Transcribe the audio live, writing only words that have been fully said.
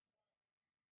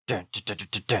Married to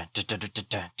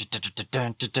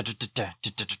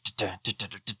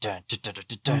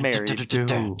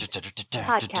Who?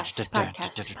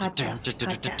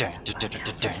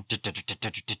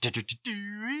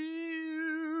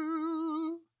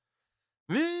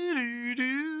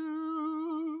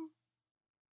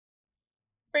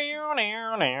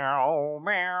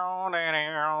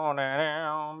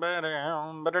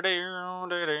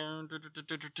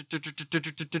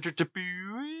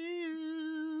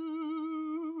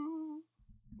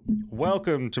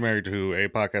 Welcome to Married to Who, a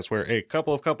podcast where a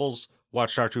couple of couples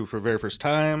watch Doctor Who for the very first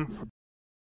time.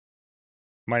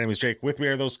 My name is Jake. With me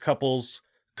are those couples,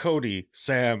 Cody,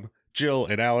 Sam, Jill,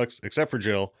 and Alex, except for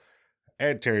Jill,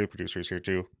 and Terry, the producer, is here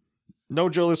too. No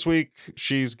Jill this week.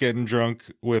 She's getting drunk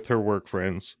with her work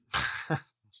friends.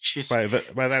 By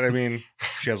that I mean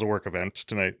she has a work event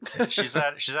tonight. She's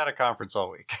at a conference all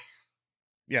week.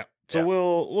 Yeah. So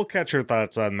we'll catch her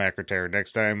thoughts on Macra Terror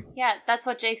next time. Yeah, that's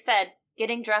what Jake said.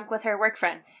 Getting drunk with her work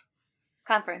friends.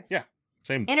 Conference. Yeah.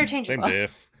 Same interchangeable. Same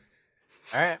diff.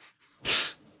 All right.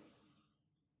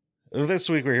 This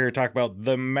week we're here to talk about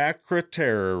The Macra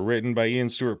Terror, written by Ian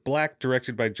Stewart Black,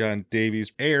 directed by John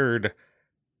Davies, aired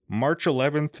March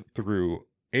 11th through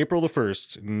April the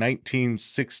 1st,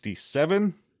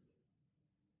 1967.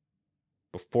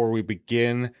 Before we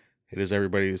begin, it is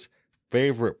everybody's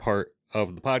favorite part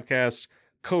of the podcast,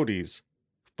 Cody's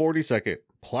 40-second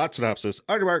plot synopsis.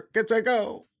 On your mark, get set,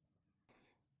 go!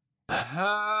 Right,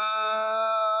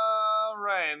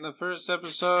 in the first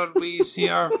episode, we see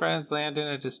our friends land in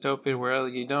a dystopian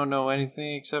world. You don't know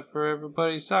anything except for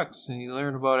everybody sucks, and you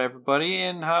learn about everybody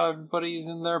and how everybody is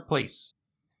in their place.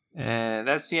 And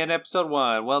that's the end of episode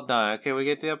 1. Well done. Okay, we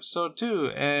get to episode 2,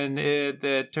 and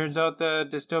it turns out the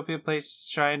dystopia place is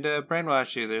trying to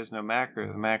brainwash you. There's no Macra.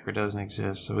 The Macra doesn't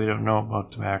exist, so we don't know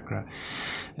about the Macra.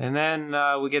 And then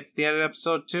we get to the end of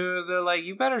episode 2. They're like,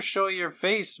 you better show your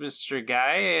face, Mr.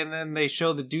 Guy. And then they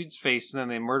show the dude's face, and then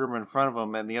they murder him in front of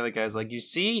him. And the other guy's like, you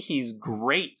see, he's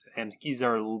great, and he's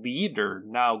our leader.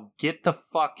 Now get the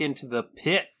fuck into the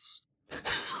pits.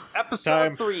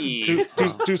 Episode 3.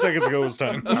 Two seconds ago was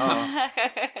time.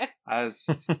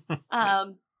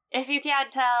 If you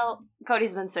can't tell,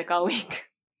 Cody's been sick all week.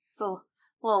 It's a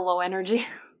little low energy.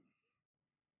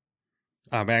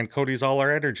 Oh man, Cody's all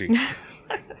our energy.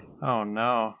 Oh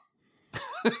no.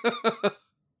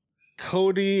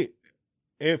 Cody,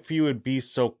 if you would be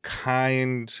so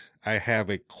kind, I have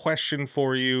a question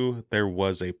for you. There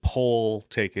was a poll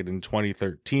taken in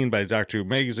 2013 by Doctor Who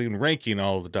magazine ranking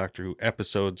all of the Doctor Who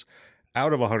episodes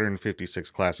out of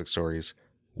 156 classic stories.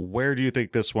 Where do you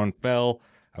think this one fell?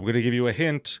 I'm going to give you a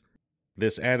hint.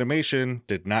 This animation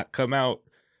did not come out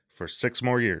for 6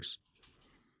 more years.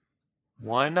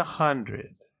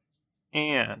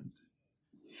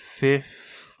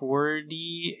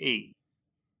 148.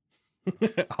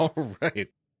 All right.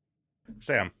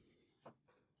 Sam.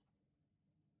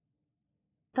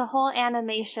 The whole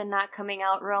animation not coming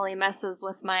out really messes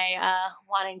with my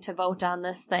wanting to vote on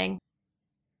this thing.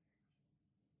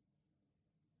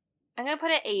 I'm going to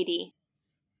put it 80.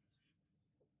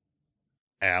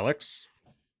 Alex?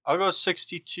 I'll go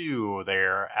 62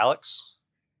 there, Alex.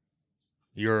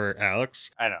 You're Alex?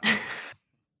 I know.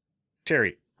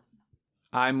 Terry?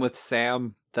 I'm with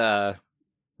Sam. The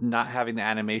not having the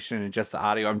animation and just the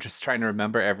audio, I'm just trying to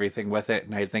remember everything with it,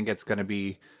 and I think it's going to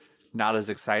be not as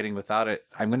exciting without it.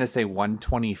 I'm going to say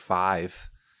 125.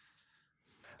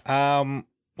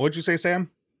 What'd you say,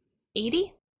 Sam?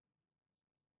 80?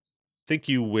 Think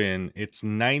you win. It's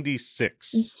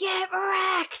 96. Get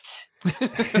wrecked!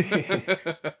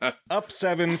 Up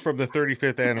 7 from the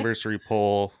 35th anniversary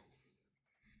poll.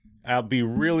 I'll be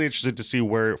really interested to see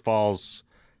where it falls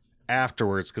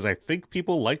afterwards, because I think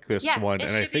people like this one,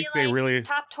 and I think they really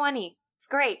top 20. It's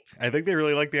great. I think they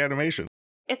really like the animation.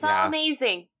 It's all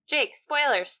amazing. Jake,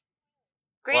 spoilers.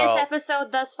 Greatest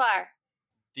episode thus far.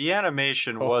 The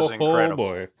animation was incredible.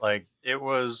 Oh boy. Like, it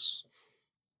was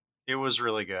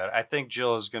really good. I think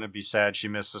Jill is going to be sad she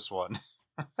missed this one.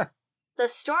 The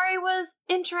story was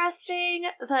interesting.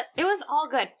 It was all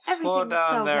good. Everything Slow down was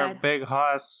so there, good. big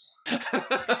hoss.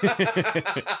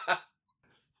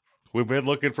 We've been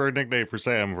looking for a nickname for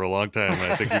Sam for a long time,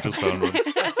 and I think you just found one.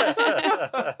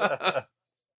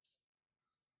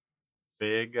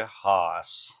 Big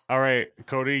hoss. All right,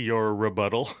 Cody, your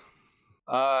rebuttal.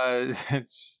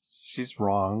 She's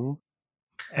wrong.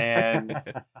 And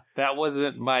that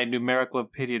wasn't my numerical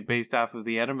opinion based off of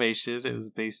the animation. It was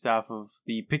based off of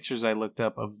the pictures I looked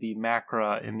up of the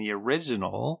Macra in the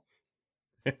original.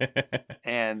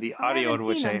 And the audio in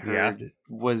which I heard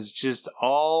was just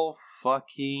all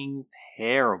fucking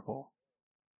terrible.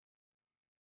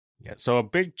 So a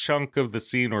big chunk of the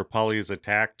scene where Polly is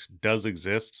attacked does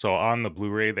exist. So on the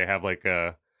Blu-ray, they have like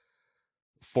a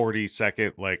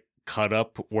 40-second like cut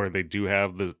up where they do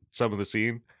have some of the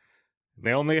scene.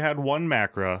 They only had one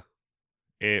Macra.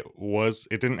 It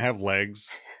didn't have legs.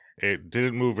 It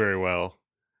didn't move very well.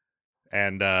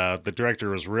 And the director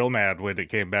was real mad when it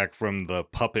came back from the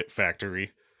puppet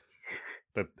factory.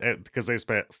 Because they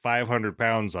spent 500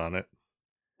 pounds on it.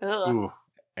 Ugh. Ooh.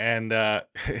 And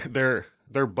their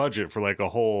budget for like a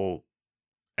whole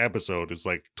episode is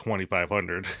like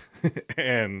 2,500.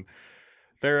 And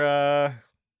they're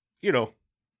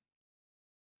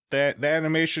the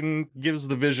animation gives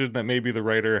the vision that maybe the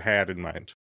writer had in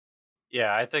mind.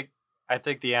 Yeah, I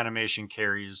think the animation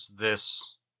carries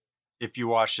this if you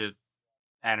watch it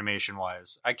animation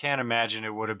wise. I can't imagine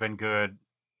it would have been good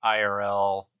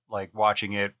IRL, like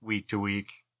watching it week to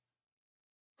week.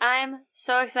 I'm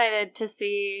so excited to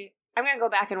see. I'm going to go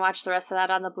back and watch the rest of that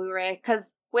on the Blu-ray,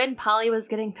 because when Polly was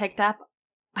getting picked up,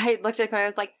 I looked at it and I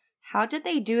was like, how did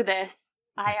they do this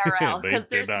IRL? Because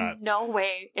there's no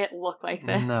way it looked like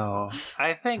this. No.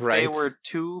 I think they were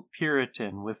too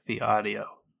Puritan with the audio.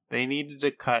 They needed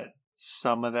to cut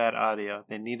some of that audio.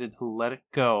 They needed to let it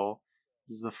go.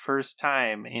 This is the first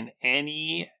time in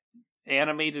any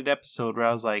animated episode where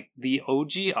I was like, the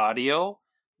OG audio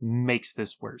makes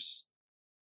this worse.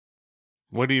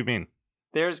 What do you mean?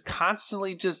 There's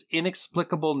constantly just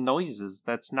inexplicable noises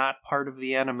that's not part of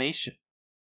the animation.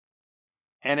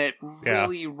 And it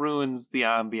really ruins the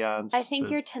ambiance. I think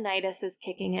your tinnitus is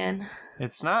kicking in.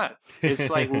 It's not.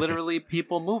 It's like literally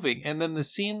people moving. And then the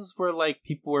scenes where like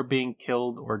people were being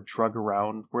killed or drug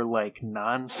around were like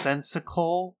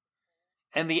nonsensical.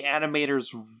 And the animators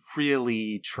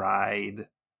really tried.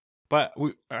 But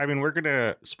we're going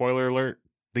to, spoiler alert,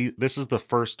 this is the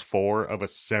first 4 of a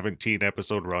 17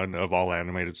 episode run of all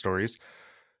animated stories.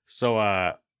 So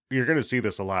you're going to see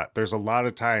this a lot. There's a lot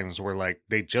of times where like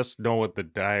they just know what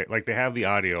like they have the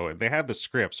audio and they have the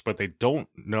scripts, but they don't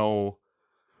know,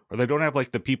 or they don't have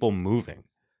like the people moving,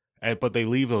 but they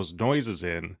leave those noises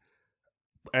in.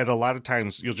 And a lot of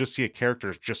times you'll just see a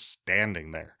character just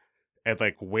standing there and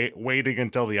like waiting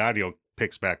until the audio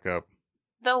picks back up.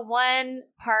 The one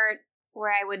part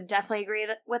where I would definitely agree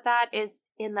with that is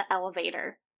in the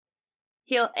elevator.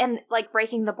 And like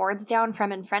breaking the boards down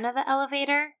from in front of the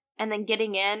elevator and then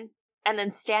getting in and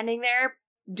then standing there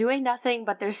doing nothing,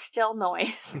 but there's still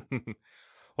noise.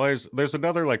 Well, there's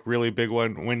another like really big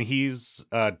one when he's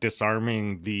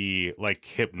disarming the like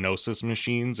hypnosis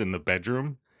machines in the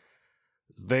bedroom.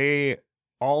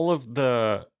 All of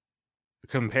the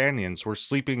companions were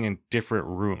sleeping in different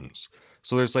rooms.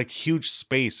 So there's like huge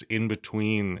space in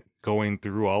between going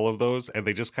through all of those, and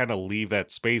they just kind of leave that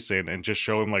space in and just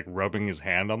show him like rubbing his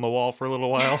hand on the wall for a little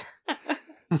while.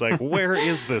 It's like, where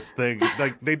is this thing?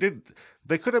 Like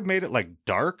they could have made it like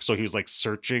dark, so he was like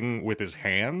searching with his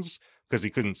hands because he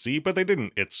couldn't see, but they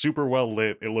didn't. It's super well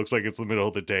lit. It looks like it's the middle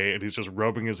of the day, and he's just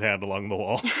rubbing his hand along the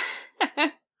wall.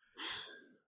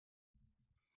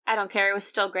 I don't care. It was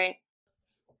still great.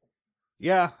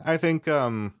 Yeah, I think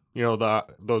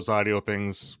those audio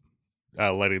things,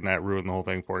 letting that ruin the whole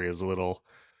thing for you is a little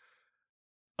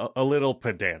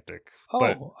pedantic. Oh,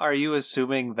 but are you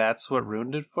assuming that's what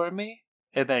ruined it for me?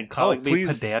 And then calling me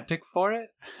pedantic for it?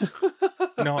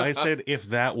 No, I said if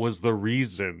that was the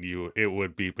reason it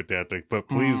would be pedantic, but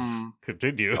please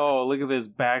continue. Oh, look at this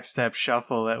backstep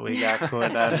shuffle that we got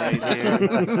going on right here.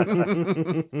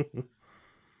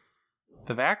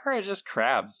 The Macra are just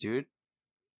crabs, dude.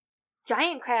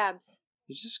 Giant crabs.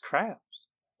 They're just crabs.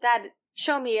 Dad,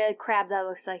 show me a crab that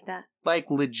looks like that. Like,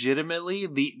 legitimately,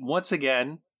 once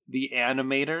again, the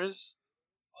animators,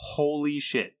 holy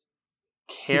shit,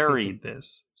 carried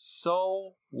this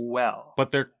so well.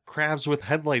 But they're crabs with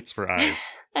headlights for eyes.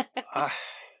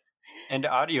 And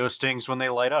audio stings when they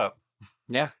light up.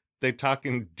 Yeah. They talk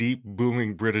in deep,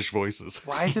 booming British voices.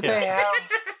 Why do they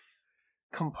have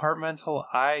compartmental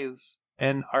eyes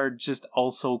and are just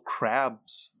also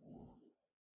crabs?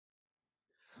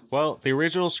 Well, the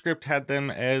original script had them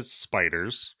as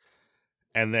spiders,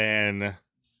 and then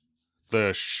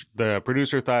the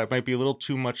producer thought it might be a little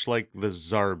too much like the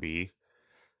Zarbi.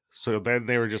 So then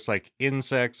they were just like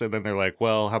insects, and then they're like,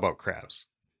 well, how about crabs?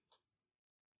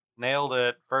 Nailed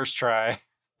it. First try.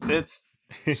 It's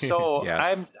so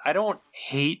Yes. I don't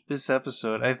hate this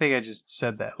episode. I think I just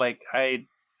said that. Like I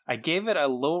gave it a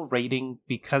low rating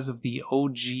because of the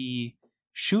OG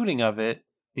shooting of it.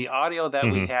 The audio that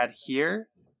we had here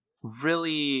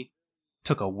really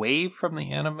took away from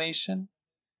the animation.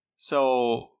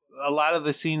 So a lot of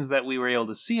the scenes that we were able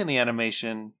to see in the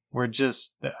animation were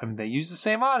just, they used the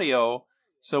same audio,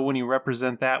 So when you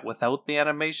represent that without the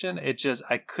animation,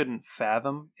 I couldn't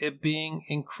fathom it being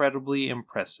incredibly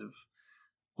impressive.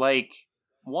 Like,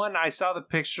 one, I saw the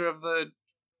picture of the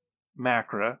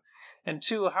Macra, and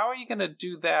two, how are you going to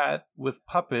do that with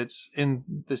puppets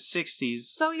in the 60s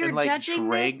So you're and, like, judging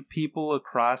drag this? people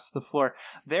across the floor?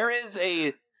 There is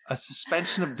a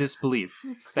suspension of disbelief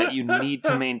that you need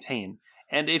to maintain.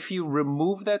 And if you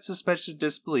remove that suspension of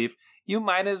disbelief, you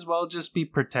might as well just be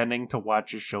pretending to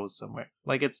watch a show somewhere.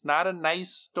 Like, it's not a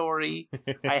nice story.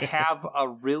 I have a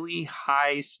really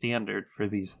high standard for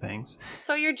these things.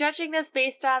 So you're judging this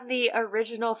based on the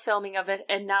original filming of it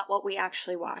and not what we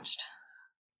actually watched.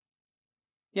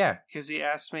 Yeah, because he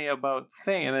asked me about the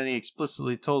thing, and then he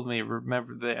explicitly told me,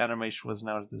 remember, the animation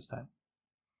wasn't out at this time.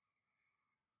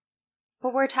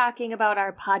 But we're talking about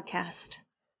our podcast.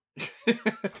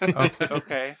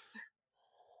 Okay.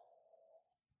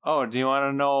 Oh, do you want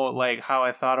to know, like, how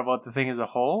I thought about the thing as a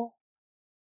whole?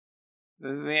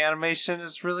 The animation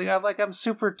is really, I'm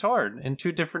super torn in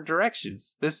two different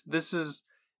directions. This is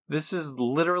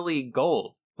literally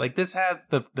gold. Like, this has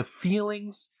the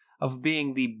feelings of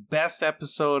being the best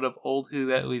episode of Old Who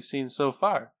that we've seen so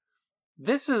far.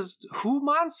 This is Who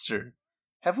Monster.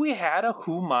 Have we had a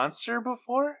Who Monster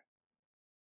before?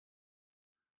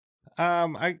 I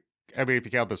mean, if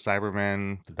you count the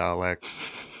Cybermen, the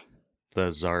Daleks, the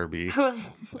Zarbi,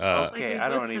 Okay, I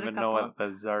don't even know what the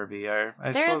Zarbi are.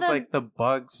 I suppose like the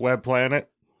bugs. Web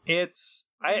Planet. It's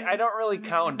I don't really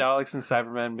count Daleks and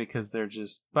Cybermen because they're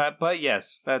just but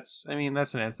yes, that's an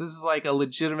answer. This is like a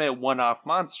legitimate one-off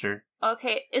monster.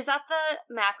 Okay, is that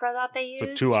the Macra that they used?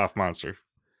 It's a 2-off monster.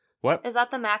 What? Is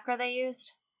that the Macra they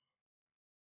used?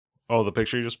 Oh, the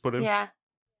picture you just put in? Yeah.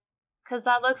 Because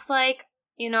that looks like,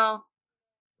 No.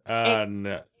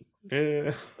 that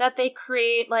they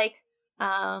create like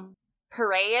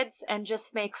parades and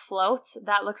just make floats.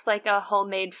 That looks like a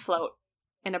homemade float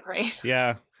in a parade.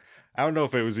 Yeah. I don't know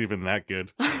if it was even that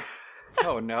good.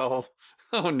 Oh no.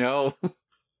 Oh no.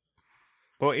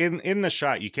 Well, in the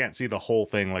shot, you can't see the whole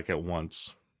thing like at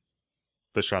once.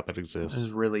 The shot that This exists.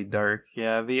 is really dark.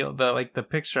 Yeah, the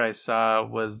picture I saw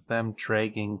was them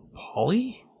dragging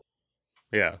Polly.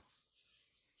 Yeah.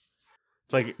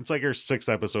 It's like her 6th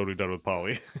episode we've done with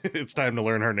Polly. It's time to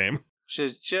learn her name.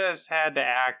 She's just had to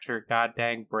act her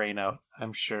goddamn brain out,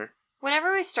 I'm sure.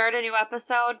 Whenever we start a new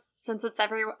episode, since it's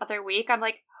every other week, I'm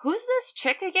like, who's this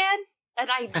chick again? And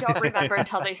I don't remember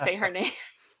until they say her name.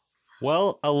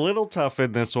 Well, a little tough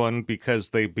in this one because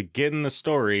they begin the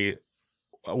story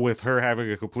with her having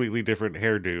a completely different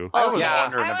hairdo. I was yeah.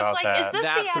 wondering I was about like, that. is this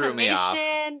That the threw me off.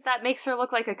 animation that makes her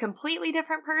look like a completely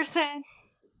different person?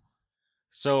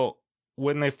 So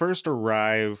when they first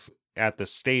arrive at the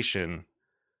station,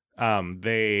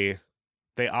 they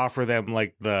offer them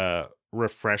like the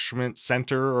refreshment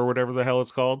center or whatever the hell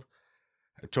it's called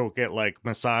to get like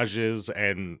massages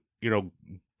and,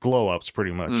 glow ups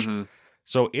pretty much. Mhm.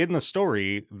 So in the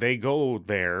story, they go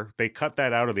there, they cut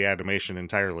that out of the animation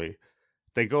entirely.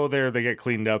 They go there, they get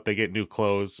cleaned up, they get new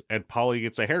clothes, and Polly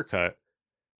gets a haircut.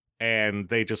 And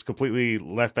they just completely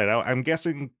left that out. I'm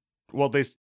guessing,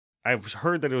 I've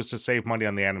heard that it was to save money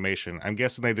on the animation. I'm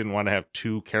guessing they didn't want to have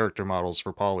 2 character models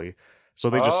for Polly.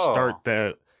 So they just start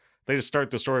the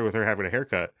story with her having a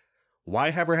haircut.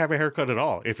 Why have her have a haircut at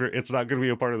all? If it's not going to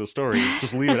be a part of the story,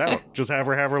 just leave it out. Just have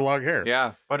her long hair.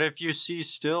 Yeah. But if you see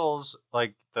stills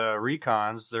like the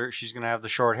recons, she's gonna have the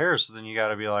short hair, so then you got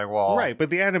to be like, well, Right, but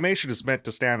the animation is meant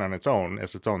to stand on its own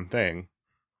as its own thing.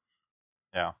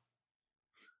 Yeah.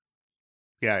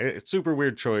 Yeah, it's super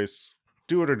weird choice.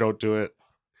 Do it or don't do it.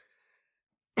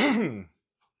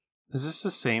 Is this the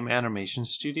same animation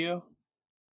studio?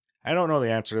 I don't know the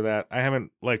answer to that. I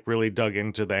haven't really dug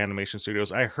into the animation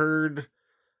studios. I heard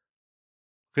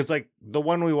because the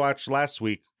one we watched last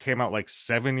week came out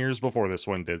 7 years before this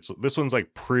one did. So this one's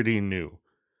pretty new.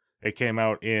 It came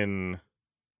out in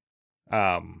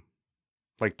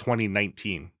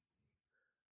 2019.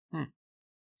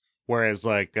 Whereas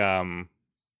the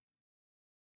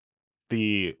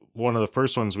one of the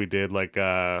first ones we did,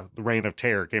 the Reign of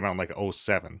Terror, came out in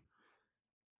 2007.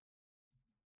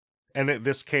 And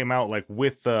this came out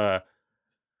with the,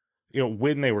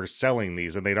 when they were selling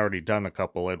these, and they'd already done a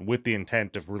couple, and with the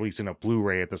intent of releasing a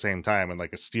Blu-ray at the same time and a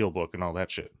steelbook and all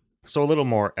that shit. So a little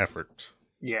more effort.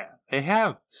 Yeah, they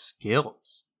have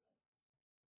skills.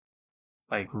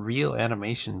 Real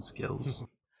animation skills.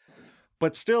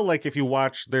 But still, if you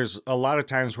watch, there's a lot of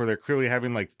times where they're clearly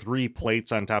having 3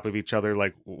 plates on top of each other.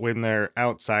 When they're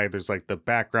outside, there's the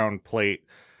background plate,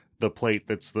 the plate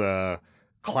that's the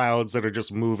clouds that are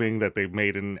just moving that they've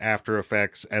made in After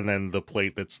Effects, and then the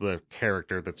plate that's the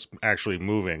character that's actually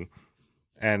moving.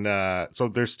 And so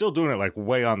they're still doing it like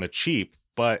way on the cheap,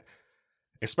 but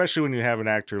especially when you have an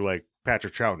actor like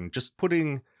Patrick Troughton, just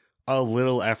putting a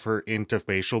little effort into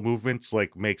facial movements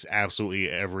like makes absolutely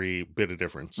every bit of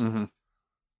difference. Mm-hmm.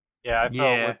 Yeah,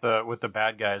 I felt with the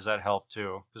bad guys that helped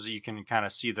too, because you can kind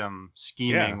of see them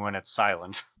scheming when it's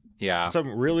silent. Yeah.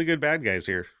 Some really good bad guys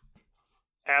here.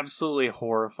 Absolutely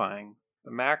horrifying.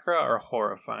 The Macra are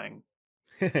horrifying.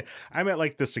 I meant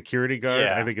like the security guard.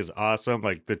 Yeah. I think is awesome.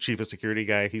 Like the chief of security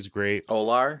guy, he's great.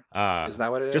 Olar? Is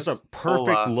that what it just is? a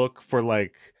perfect Ola. look for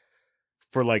like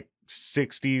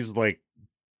 60s like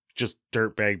just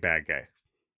dirtbag bad guy.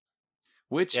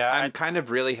 Which Yeah, I'm kind of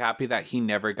really happy that he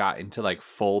never got into like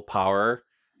full power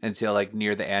until like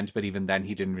near the end, but even then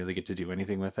he didn't really get to do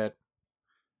anything with it.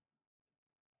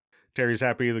 Terry's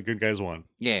happy the good guys won.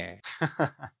 Yeah.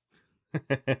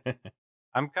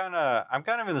 I'm kind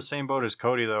of in the same boat as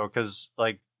Cody though, because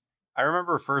like I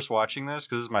remember first watching this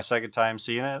because this is my second time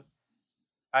seeing it.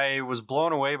 I was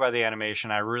blown away by the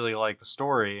animation. I really liked the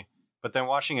story, but then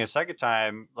watching it a second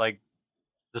time, like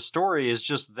the story is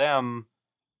just them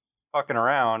fucking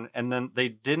around, and then they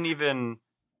didn't even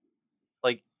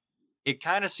like. It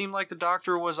kind of seemed like the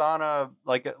Doctor was on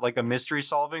a mystery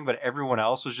solving, but everyone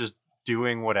else was just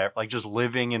doing whatever, like just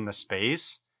living in the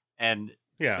space, and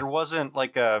there wasn't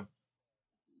like a.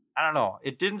 I don't know.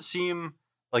 It didn't seem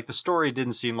like the story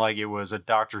didn't seem like it was a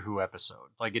Doctor Who episode.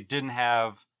 Like it didn't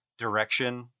have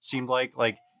direction. Seemed like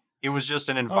it was just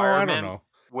an environment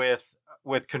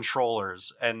with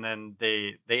controllers, and then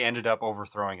they ended up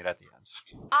overthrowing it at the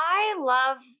end. I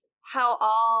love how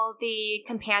all the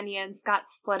companions got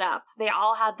split up. They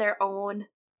all had their own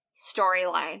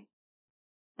storyline,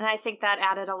 and I think that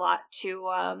added a lot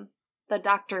to the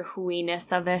Doctor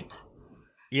Who-iness of it.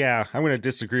 Yeah, I'm going to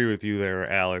disagree with you there,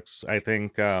 Alex. I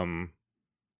think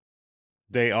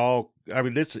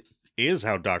this is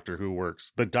how Doctor Who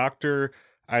works. The Doctor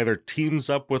either teams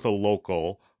up with a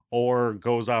local or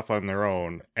goes off on their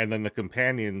own, and then the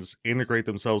companions integrate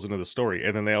themselves into the story,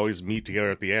 and then they always meet together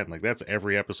at the end. Like, that's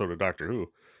every episode of Doctor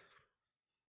Who.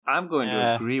 I'm going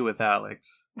to agree with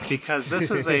Alex, because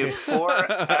this is a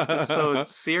 4-episode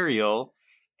serial,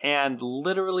 and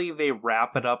literally they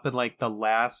wrap it up in like the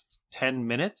last 10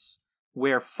 minutes,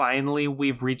 where finally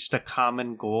we've reached a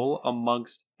common goal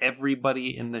amongst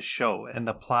everybody in the show, and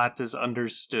the plot is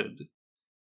understood.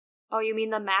 Oh, you mean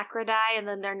the Macra die and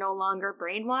then they're no longer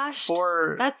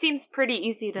brainwashed? That seems pretty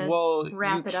easy to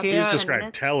wrap it up in 10 He's described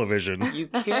minutes. television. You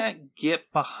can't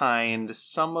get behind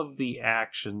some of the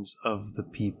actions of the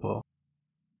people.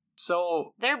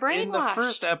 So, they're brainwashed. In the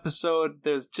first episode,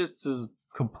 there's just this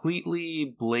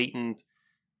completely blatant,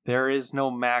 there is no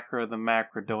Macra, the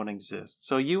Macra don't exist.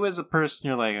 So you as a person,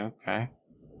 you're like, okay,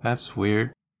 that's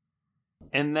weird.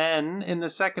 And then, in the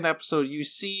second episode, you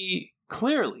see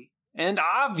clearly and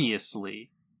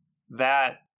obviously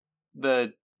that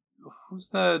who's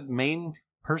the main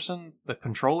person? The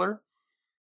controller?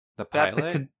 The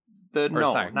pilot? The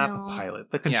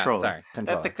pilot. The controller. Yeah, sorry,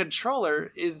 controller. That the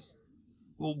controller is,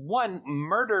 one,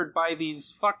 murdered by these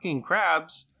fucking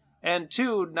crabs, and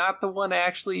two, not the one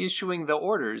actually issuing the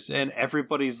orders. And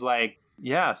everybody's like,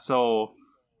 yeah, so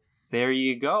there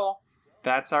you go.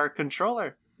 That's our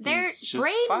controller. They're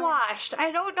brainwashed. Fine.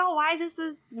 I don't know why this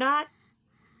is not...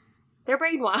 They're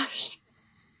brainwashed.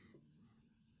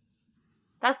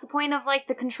 That's the point of, like,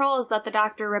 the controls that the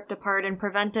Doctor ripped apart and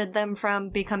prevented them from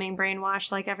becoming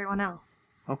brainwashed like everyone else.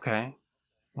 Okay.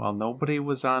 Well, nobody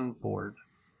was on board.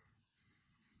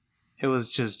 It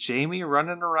was just Jamie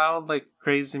running around like a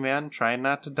crazy man, trying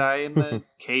not to die in the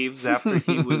caves after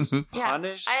he was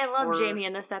punished. I love Jamie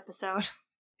in this episode.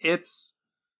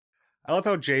 I love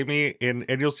how Jamie, and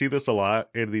you'll see this a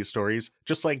lot in these stories,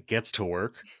 just like gets to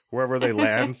work. Wherever they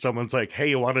land, someone's like, hey,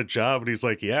 you want a job? And he's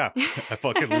like, yeah, I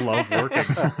fucking love working.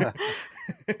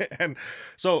 And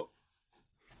so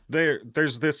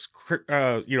there's this,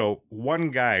 one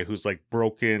guy who's like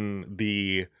broken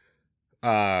the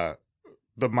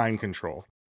mind control.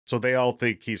 So they all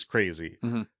think he's crazy.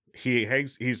 Mm-hmm.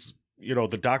 He's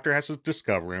the Doctor has to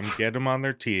discover him, get him on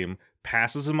their team,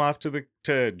 passes him off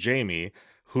to Jamie,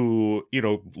 who,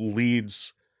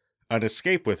 leads an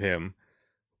escape with him.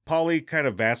 Polly kind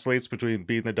of vacillates between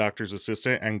being the Doctor's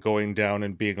assistant and going down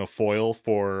and being a foil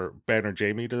for Ben or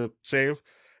Jamie to save.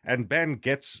 And Ben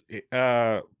gets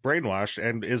brainwashed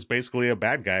and is basically a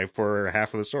bad guy for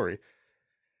half of the story.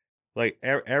 Like,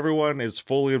 everyone is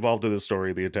fully involved in the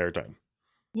story the entire time.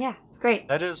 Yeah, it's great.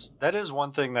 That is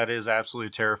one thing that is absolutely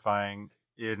terrifying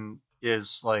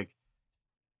is like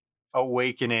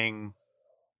awakening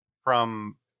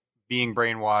from being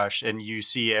brainwashed, and you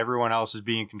see everyone else is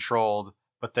being controlled,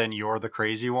 but then you're the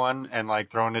crazy one and like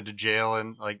thrown into jail,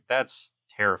 and like that's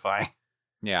terrifying.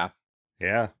 Yeah.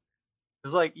 Yeah.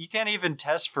 It's like you can't even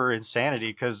test for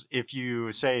insanity, because if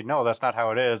you say no, that's not how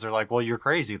it is, they're like, well, you're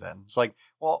crazy then. It's like,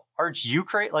 well, aren't you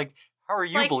crazy? Like, how are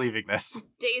It's you like believing this?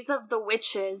 Days of the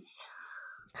Witches.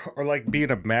 Or like being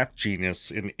a math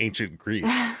genius in ancient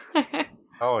Greece.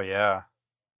 Oh yeah.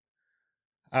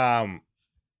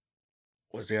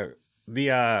 Was the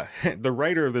the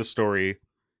writer of this story,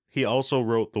 he also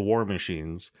wrote The War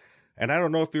Machines. And I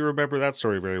don't know if you remember that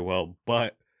story very well,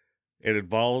 but it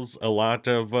involves a lot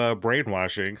of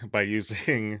brainwashing by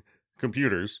using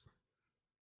computers.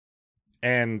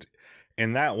 And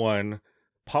in that one,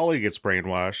 Polly gets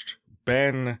brainwashed.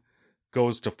 Ben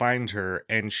goes to find her,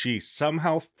 and she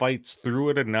somehow fights through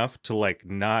it enough to like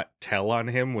not tell on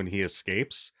him when he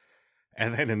escapes.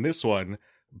 And then in this one,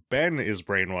 Ben is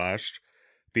brainwashed.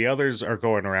 The others are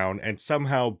going around, and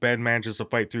somehow Ben manages to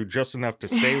fight through just enough to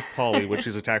save Polly when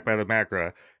she's attacked by the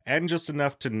Macra, and just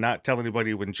enough to not tell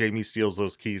anybody when Jamie steals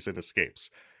those keys and escapes.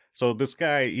 So this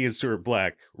guy, Ian Stewart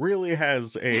Black, really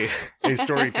has a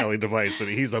storytelling device that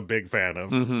he's a big fan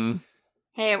of. Mm-hmm.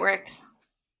 Hey, it works.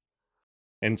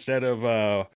 Instead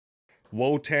of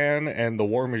Wotan and the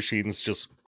War Machines just,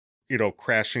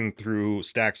 crashing through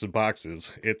stacks of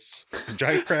boxes, it's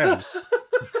giant crabs.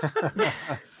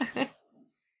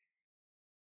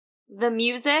 The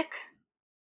music.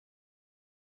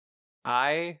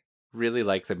 I really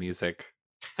like the music.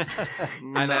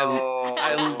 And No.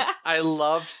 I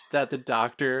loved that the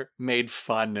Doctor made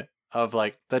fun of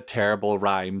like the terrible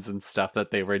rhymes and stuff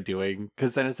that they were doing,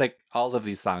 because then it's like all of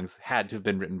these songs had to have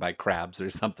been written by crabs or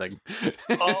something.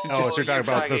 Oh, so you're talking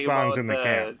about the songs in the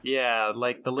camp. Yeah,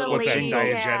 like the little What's that, lady,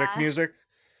 jingles. diegetic yeah. music?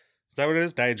 Is that what it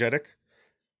is? Diegetic?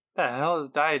 The hell is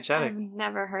diegetic? I've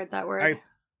never heard that word.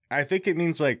 I think it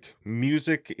means like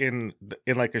music in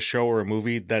like a show or a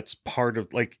movie that's part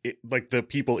of like like the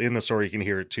people in the story can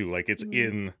hear it too. Like it's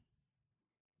in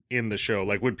the show.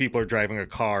 Like when people are driving a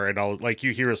car and all, like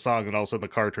you hear a song and all of a sudden the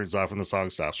car turns off and the song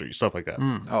stops or stuff like that.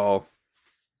 Oh,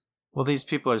 Well, these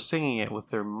people are singing it with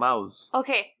their mouths.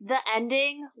 Okay, the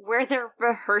ending where they're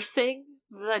rehearsing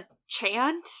the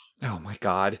chant. oh my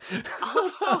God.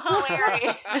 Also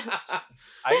hilarious.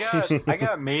 I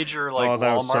got major like Oh,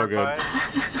 that was so Walmart good.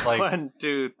 vibes. Like 1,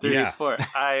 2, 3, Yeah. 4.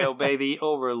 I obey the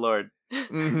Overlord.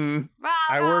 Mm-hmm. Rah,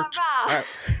 I rah, worked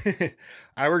rah.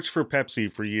 I worked for Pepsi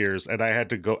for years, and I had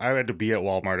to be at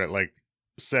Walmart at like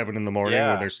 7 a.m. when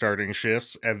Yeah. they're starting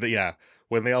shifts, and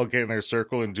when they all get in their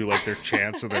circle and do like their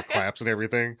chants and their claps and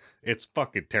everything, it's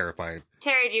fucking terrifying.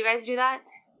 Terry, do you guys do that?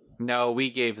 No, we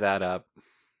gave that up.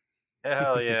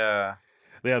 hell yeah.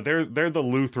 Yeah, they're the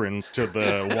Lutherans to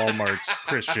the Walmart's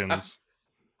Christians.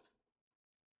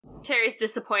 Terry's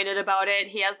disappointed about it.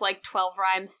 He has like 12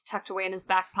 rhymes tucked away in his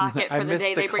back pocket I for the missed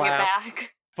day the they bring claps. it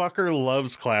back. Fucker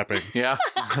loves clapping. Yeah.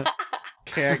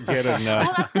 Can't get Well,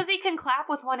 enough. that's because he can clap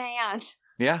with one hand.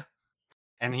 Yeah.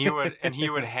 And he would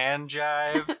hand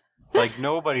jive like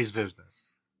nobody's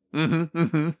business. Mm-hmm.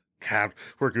 Mm-hmm. God,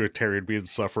 working with Terry would be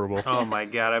insufferable. Oh my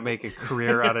god, I make a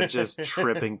career out of just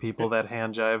tripping people that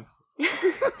hand jive.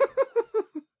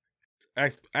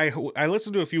 I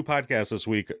listened to a few podcasts this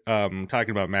week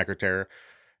talking about Macra Terror,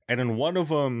 and in one of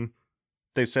them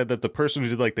they said that the person who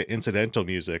did like the incidental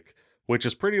music, which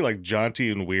is pretty like jaunty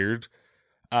and weird,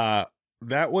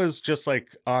 that was just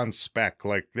like on spec.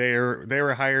 Like they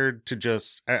were hired to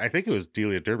just, I think it was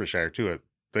Delia Derbyshire too.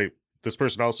 This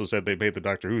person also said they made the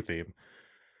Doctor Who theme.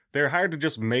 They're hired to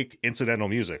just make incidental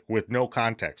music with no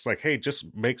context. Like, hey,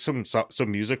 just make some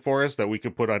music for us that we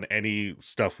can put on any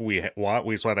stuff we want.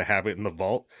 We just want to have it in the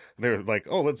vault. And they're like,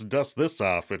 oh, let's dust this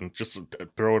off and just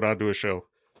throw it onto a show.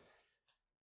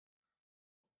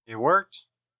 It worked.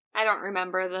 I don't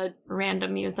remember the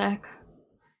random music.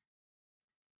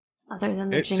 Other than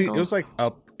the jingles. It was like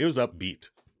it was upbeat,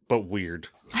 but weird.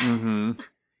 Mm-hmm.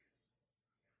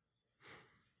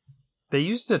 They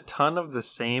used a ton of the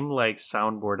same like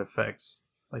soundboard effects.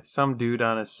 Like some dude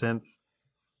on a synth.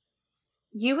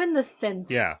 You and the synth.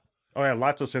 Yeah. Oh yeah,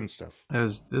 lots of synth stuff. It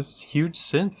was this huge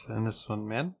synth in this one,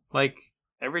 man. Like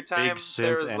every time Big synth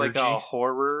there was like a energy.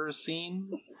 horror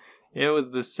scene, it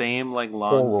was the same like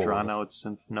long drawn out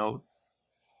synth note.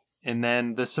 And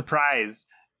then the surprise.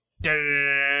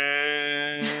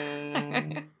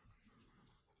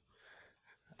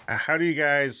 How do you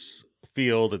guys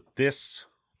feel that this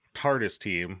TARDIS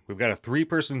team, we've got a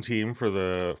 3-person team for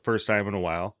the first time in a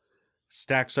while,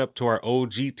 stacks up to our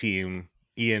OG team,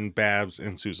 Ian, Babs,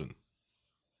 and Susan?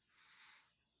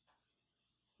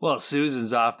 Well,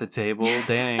 Susan's off the table.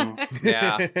 Dang.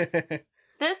 Yeah.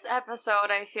 This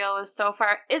episode, I feel, is so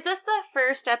far. Is this the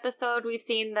first episode we've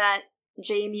seen that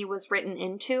Jamie was written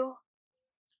into?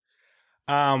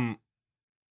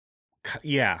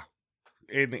 Yeah.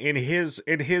 In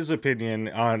his opinion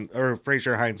or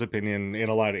Fraser Hines' opinion, in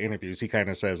a lot of interviews, he kind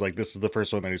of says like this is the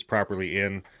first one that he's properly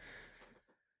in.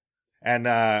 And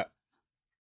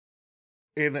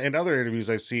in other interviews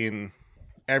I've seen,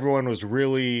 everyone was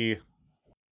really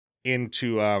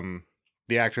into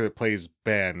the actor that plays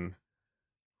Ben.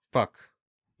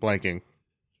 Blanking.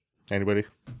 Anybody?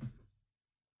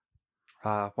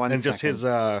 One and second.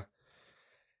 just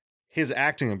his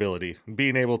acting ability,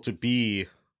 being able to be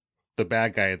the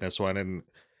bad guy in this one, and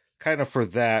kind of for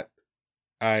that,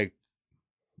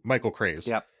 Michael Craze.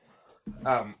 Yep.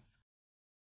 Kind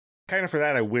of for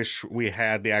that, I wish we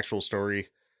had the actual story,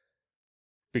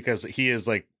 because he is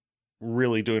like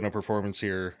really doing a performance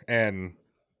here, and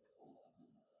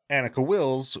Annika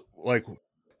Wills, like,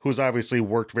 who's obviously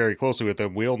worked very closely with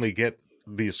him. We only get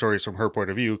these stories from her point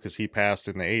of view because he passed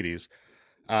in the 80s.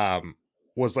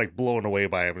 Was like blown away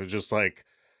by him, and just like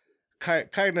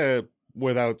kind of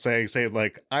without saying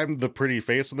like, I'm the pretty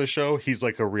face of the show. He's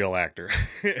like a real actor,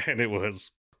 and it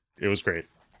was great.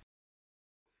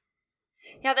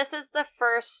 Yeah, this is the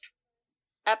first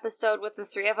episode with the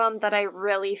three of them that I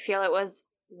really feel it was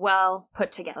well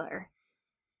put together.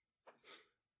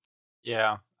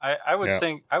 Yeah, I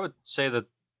would say that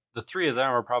the three of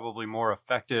them are probably more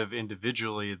effective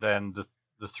individually than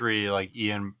the three like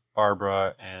Ian,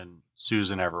 Barbara, and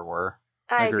Susan ever were.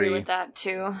 I agree with that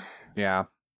too. Yeah.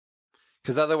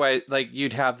 Because otherwise, like,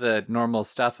 you'd have the normal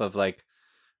stuff of like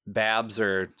Babs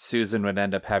or Susan would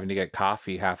end up having to get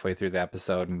coffee halfway through the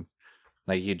episode, and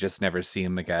like you just never see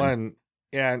him again.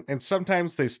 And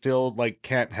sometimes they still like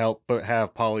can't help but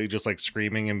have Polly just like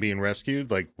screaming and being rescued,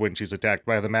 like when she's attacked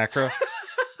by the Macra.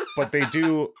 But they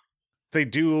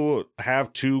do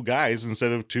have two guys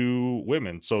instead of two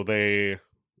women, so they're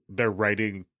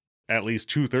writing at least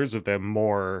 2/3 of them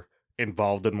more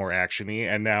involved and more actiony.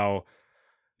 And now,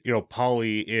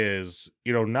 Polly is,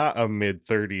 not a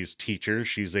mid-30s teacher.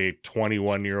 She's a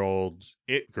 21-year-old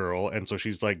it girl, and so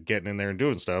she's like getting in there and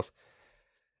doing stuff.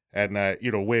 And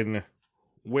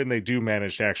when they do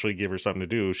manage to actually give her something to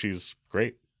do, she's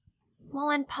great. Well,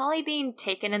 and Polly being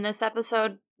taken in this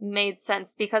episode made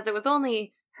sense because it was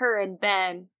only her and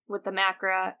Ben with the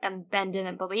Macra, and Ben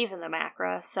didn't believe in the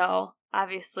Macra, so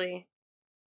obviously.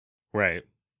 Right.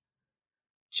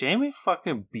 Jamie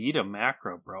fucking beat a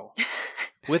Macra, bro.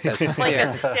 With a stick. Like a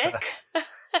stick?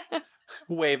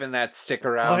 Waving that stick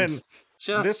around.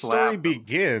 Well, this story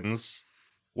begins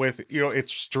with,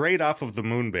 it's straight off of the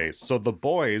moon base. So the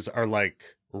boys are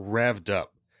like revved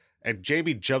up. And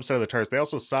Jamie jumps out of the TARDIS. They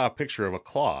also saw a picture of a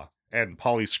claw. And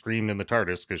Polly screamed in the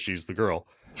TARDIS because she's the girl.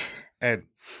 And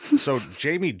so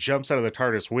Jamie jumps out of the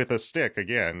TARDIS with a stick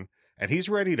again. And he's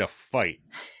ready to fight.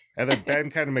 And then Ben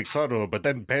kind of makes fun of him. But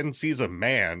then Ben sees a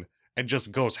man and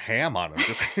just goes ham on him.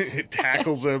 Just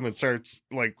tackles him and starts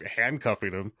like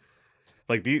handcuffing him.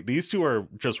 Like these two are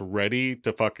just ready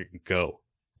to fucking go.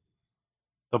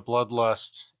 The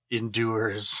bloodlust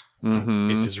endures.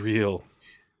 Mm-hmm. It is real.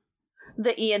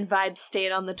 The Ian vibe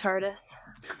stayed on the TARDIS.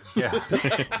 Yeah.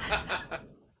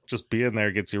 Just being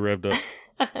there gets you revved up.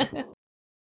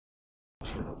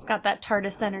 It's got that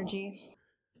TARDIS energy.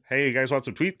 Hey, you guys want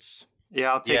some tweets?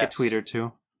 Yeah, I'll take a tweet or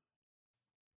two.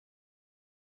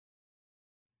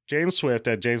 James Swift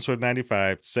at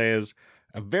JamesSwift95 says,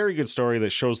 a very good story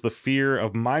that shows the fear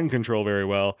of mind control very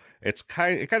well. It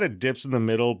kind of dips in the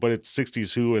middle, but it's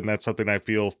 60s Who, and that's something I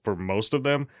feel for most of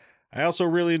them. I also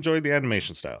really enjoyed the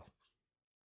animation style.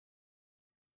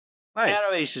 Nice.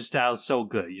 Animation style is so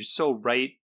good. You're so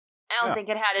right. I don't think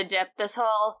it had a dip this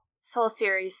whole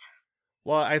series.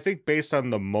 Well, I think based on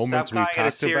the moments Stop calling we've it a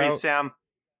talked series, about, Sam.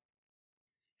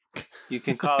 You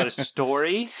can call it a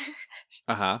story.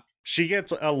 Uh-huh. she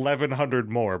gets 1,100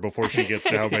 more before she gets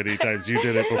to how many times you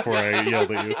did it before I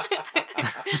yelled at you.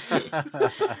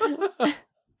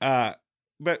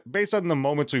 But based on the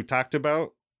moments we've talked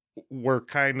about, we're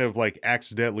kind of like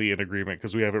accidentally in agreement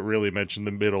because we haven't really mentioned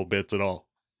the middle bits at all.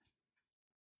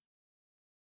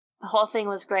 The whole thing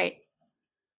was great.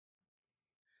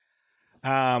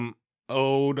 Ode_Ollie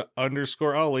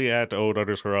at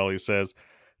Ode_Ollie says,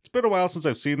 it's been a while since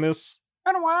I've seen this.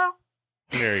 Been a while.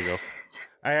 There you go.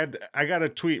 I got a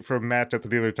tweet from Matt at the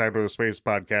Neither Time Nor Space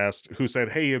podcast who said,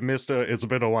 hey, you missed it's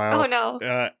been a while. Oh,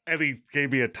 no. And he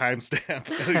gave me a timestamp.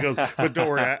 And he goes, but don't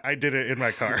worry, I did it in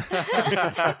my car.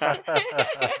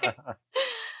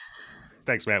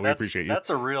 Thanks, Matt. We appreciate you. That's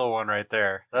a real one right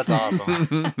there. That's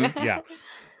awesome. Yeah.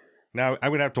 Now I'm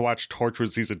going to have to watch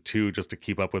Torchwood Season 2 just to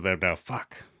keep up with them now.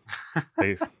 Fuck.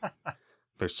 They're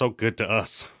so good to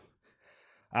us.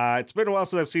 It's been a while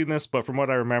since I've seen this, but from what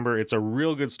I remember, it's a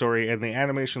real good story, and the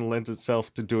animation lends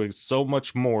itself to doing so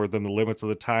much more than the limits of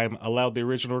the time allowed the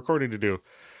original recording to do.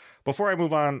 Before I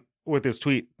move on with this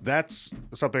tweet, that's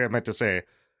something I meant to say.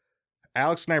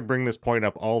 Alex and I bring this point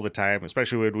up all the time,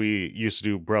 especially when we used to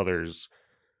do Brothers.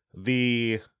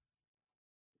 The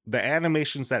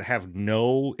animations that have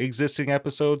no existing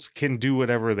episodes can do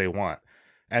whatever they want.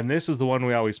 And this is the one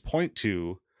we always point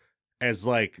to as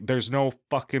like, there's no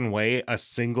fucking way a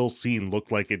single scene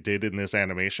looked like it did in this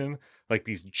animation. Like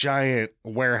these giant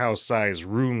warehouse size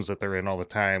rooms that they're in all the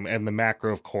time, and the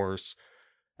macro, of course,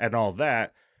 and all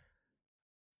that.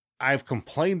 I've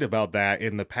complained about that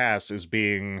in the past as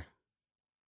being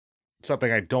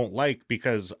something I don't like,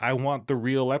 because I want the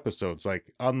real episodes.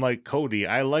 Like, unlike Cody,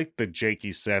 I like the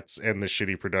janky sets and the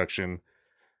shitty production.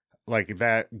 Like,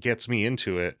 that gets me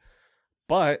into it.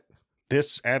 But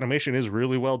this animation is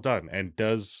really well done and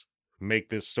does make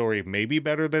this story maybe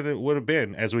better than it would have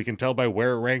been, as we can tell by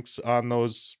where it ranks on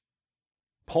those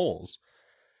polls.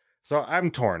 So I'm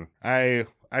torn. I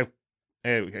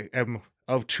am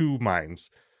of two minds.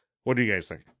 What do you guys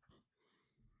think?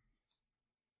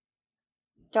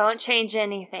 Don't change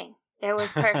anything. It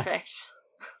was perfect.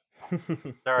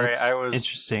 Sorry, That's I was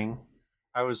interesting.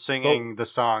 I was singing the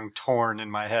song "Torn"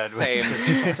 in my head. Same.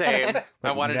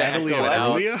 I wanted Natalie to echo it and out.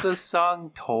 Amelia? What's the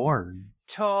song "Torn"?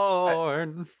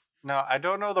 Torn. No, I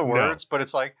don't know the words, but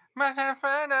it's like, "My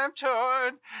friend, I'm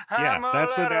torn. I'm Yeah,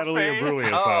 that's the Natalie afraid." Imbruglia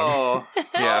song. Oh,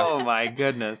 Yeah. Oh my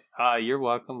goodness. You're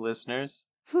welcome, listeners.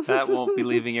 That won't be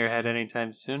leaving your head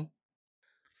anytime soon.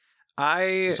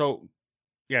 So,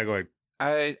 yeah, go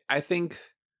ahead. I think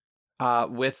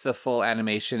with the full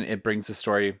animation, it brings the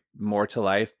story more to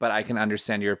life, but I can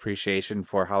understand your appreciation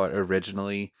for how it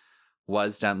originally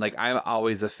was done. Like, I'm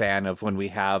always a fan of when we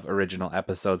have original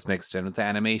episodes mixed in with the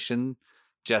animation,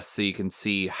 just so you can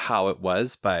see how it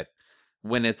was. But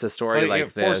when it's a story like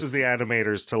it forces this, the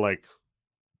animators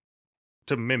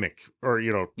to mimic or,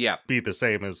 yeah, be the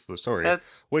same as the story.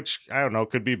 That's Which, I don't know,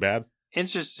 could be bad.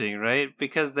 interesting, right?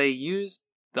 Because they used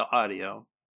the audio,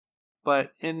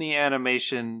 but in the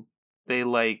animation, they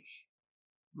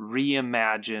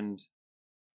reimagined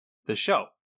the show.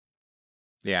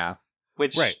 yeah.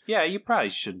 Which, Right. yeah, you probably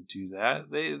shouldn't do that.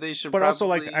 They should. But also,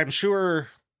 like, probably- I'm sure,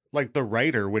 like, the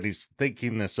writer, when he's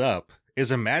thinking this up,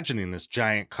 is imagining this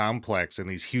giant complex and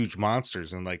these huge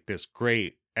monsters and, like, this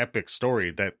great epic story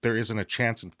that there isn't a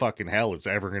chance in fucking hell it's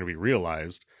ever going to be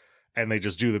realized. And they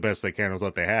just do the best they can with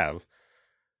what they have.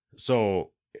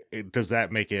 So, does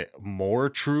that make it more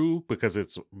true because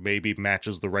it's maybe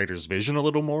matches the writer's vision a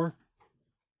little more?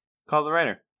 call the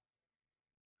writer.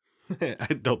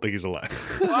 I don't think he's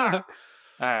alive. All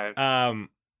right.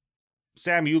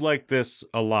 Sam, you like this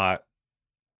a lot.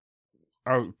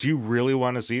 Do you really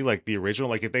want to see like the original?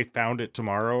 Like, if they found it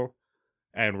tomorrow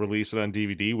and release it on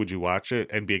DVD, would you watch it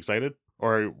and be excited,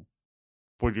 or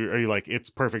are you like, it's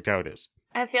perfect how it is?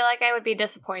 I feel like I would be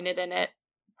disappointed in it,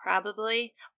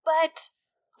 probably. But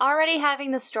already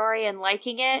having the story and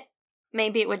liking it,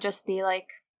 maybe it would just be like,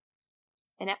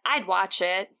 and I'd watch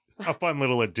it. A fun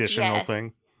little additional Yes.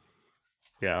 thing.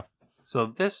 Yeah. So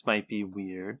this might be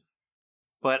weird,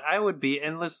 but I would be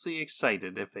endlessly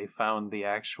excited if they found the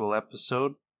actual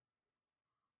episode.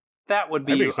 That would I'd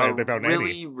be be excited if they a found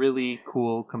really, any. really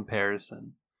cool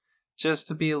comparison. Just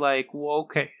to be like, well,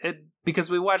 okay, because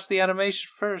we watched the animation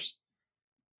first.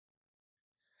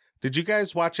 Did you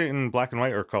guys watch it in black and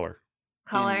white or color?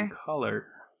 Color. In color.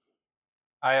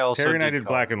 I also Terry and I did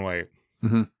color. black and white.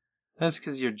 That's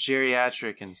because you're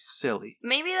geriatric and silly.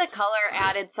 Maybe the color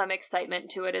added some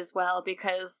excitement to it as well,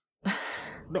 because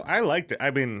No, I liked it. I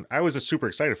mean, I was super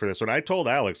excited for this one. I told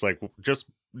Alex, like, just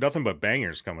nothing but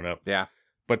bangers coming up. Yeah.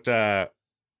 But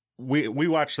we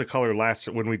watched the color last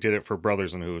when we did it for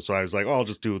Brothers and Who, so I was like, oh, I'll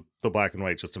just do the black and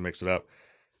white just to mix it up.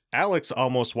 Alex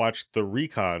almost watched the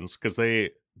recons because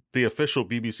the official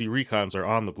BBC recons are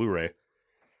on the Blu-ray.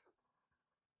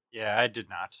 Yeah, I did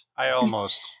not. I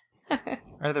almost.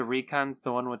 Are the recons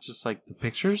the one with just like the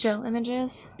pictures? still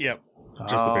images. Yep, just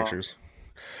the Oh. pictures.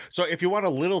 So if you want a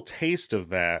little taste of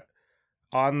that,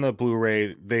 on the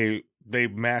Blu-ray, they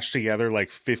mash together like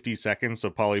 50 seconds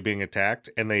of Polly being attacked,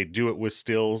 and they do it with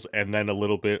stills and then a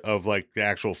little bit of like the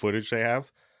actual footage they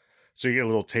have. So you get a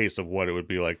little taste of what it would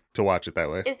be like to watch it that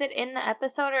way. Is it in the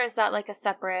episode, or is that like a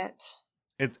separate?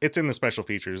 It's in the special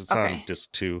features. It's Okay. on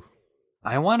disc 2.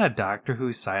 I want a Doctor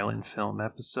Who silent film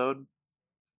episode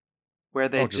where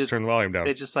they Just turn the volume down.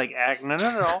 they just like act.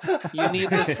 No. You need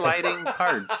the sliding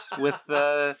cards with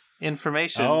the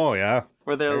information. Oh yeah.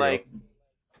 where they're there you like,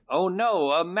 "Oh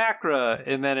no, a Macra,"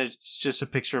 and then it's just a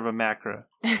picture of a Macra.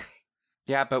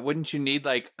 Yeah, but wouldn't you need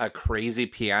like a crazy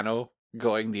piano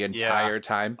going the entire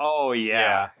time? Oh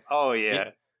yeah. Oh yeah.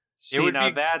 It See, would now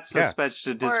be- that's yeah.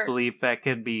 suspension of disbelief that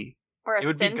could be. Or a It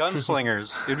would be synth.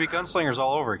 gunslingers. It would be gunslingers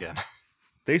all over again.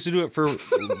 They used to do it for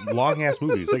long ass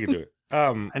movies. They could do it.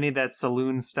 I need that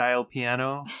saloon style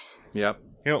piano. Yep.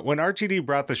 You know, when RTD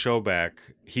brought the show back,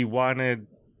 he wanted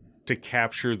to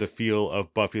capture the feel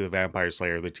of Buffy the Vampire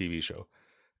Slayer, the TV show.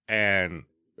 And,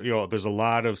 you know, there's a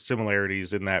lot of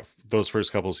similarities in those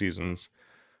first couple seasons.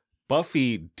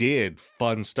 Buffy did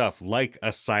fun stuff like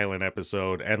a silent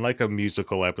episode and like a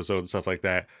musical episode and stuff like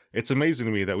that. It's amazing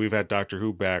to me that we've had Doctor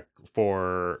Who back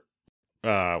for,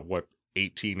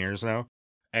 18 years now?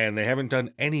 And they haven't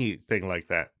done anything like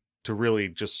that to really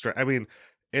just... I mean,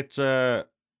 it's a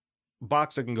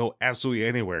box that can go absolutely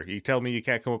anywhere. You tell me you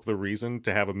can't come up with a reason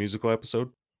to have a musical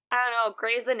episode? I don't know.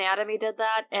 Grey's Anatomy did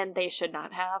that, and they should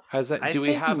not have. Do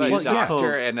we think have a musicals-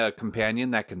 doctor and a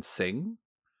companion that can sing?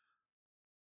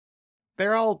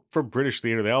 They're all from British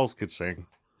theater. They all could sing.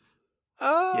 Yeah,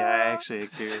 I actually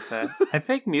agree with that. I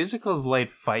think musicals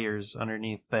light fires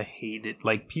underneath the hated,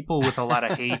 like people with a lot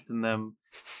of hate in them.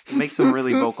 It makes them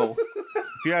really vocal.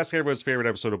 If you ask everyone's favorite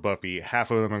episode of Buffy,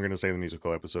 half of them are going to say the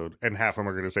musical episode, and half of them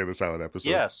are going to say the silent episode.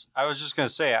 Yes, I was just going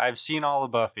to say, I've seen all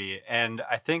of Buffy, and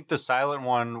I think the silent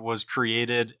one was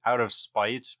created out of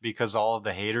spite because all of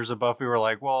the haters of Buffy were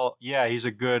like, well, yeah, he's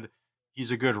a good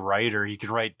writer. He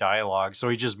can write dialogue. So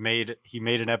he made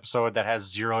an episode that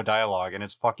has 0 dialogue, and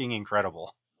it's fucking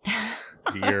incredible.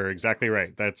 You're exactly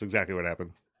right. That's exactly what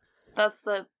happened. That's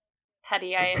the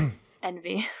petty I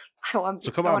envy. I want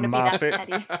So come I on, want to be Moffat. that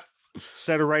petty.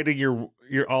 Instead of writing your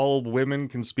all women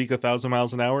can speak 1,000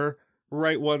 miles an hour,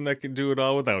 write one that can do it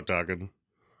all without talking.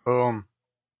 Boom.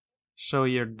 Show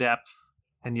your depth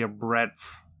and your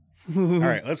breadth. All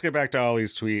right, let's get back to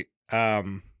Ollie's tweet.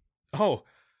 I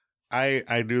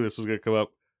knew this was going to come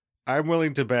up. I'm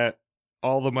willing to bet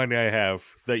all the money I have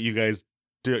that you guys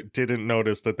didn't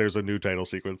notice that there's a new title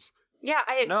sequence. Yeah,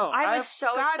 I was so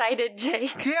excited,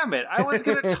 Jake. Damn it! I was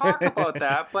gonna talk about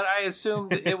that, but I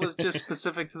assumed it was just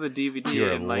specific to the DVD.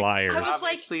 You're and like, liars. I was like-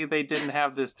 obviously, they didn't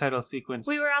have this title sequence.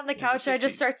 We were on the in couch, and I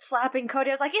just 60s. start slapping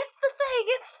Cody. I was like, it's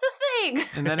the thing!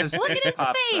 And then his Look at face his pops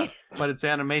up. face! But it's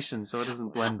animation, so it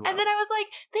doesn't blend well. And then I was like,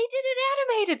 they did it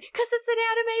animated, because it's an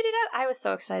animated... I was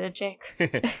so excited,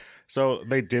 Jake. So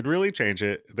they did really change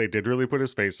it. They did really put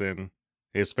his face in.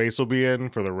 His face will be in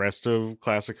for the rest of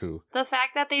Classic Who. The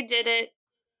fact that they did it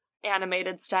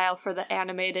animated style for the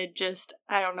animated, just,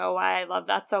 I don't know why I love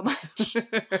that so much.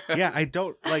 Yeah, I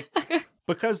don't like...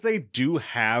 Because they do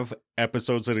have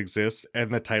episodes that exist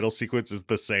and the title sequence is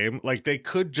the same, like they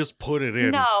could just put it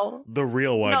in No. the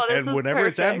real one. No, this and is whenever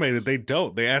it's perfect. animated, they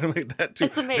don't. They animate that too.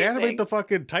 It's They animate amazing. the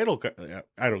fucking title. Yeah,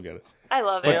 I don't get it. I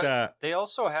love They, it. But they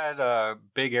also had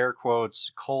big air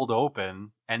quotes cold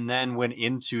open and then went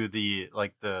into the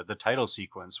title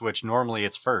sequence, which normally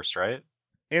it's first, right?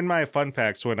 in my fun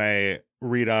facts, when I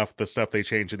read off the stuff they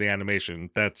changed in the animation,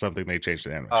 that's something they changed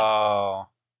in the animation. Oh,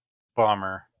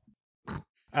 bummer.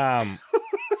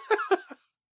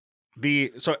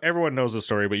 So everyone knows the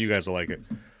story, but you guys will like it.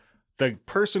 The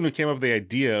person who came up with the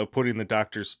idea of putting the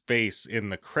Doctor's face in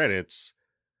the credits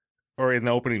or in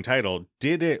the opening title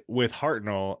did it with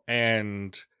Hartnell,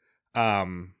 and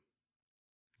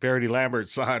Verity Lambert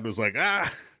saw it and was like,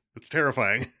 it's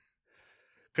terrifying.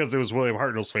 Because it was William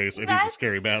Hartnell's face, and he's a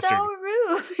scary bastard. So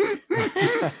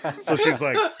rude. So she's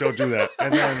like, don't do that.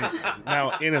 And then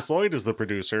now Innes Lloyd is the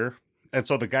producer. And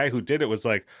so the guy who did it was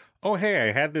like, oh, hey,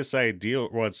 I had this idea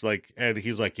once, like, and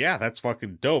he's like, yeah, that's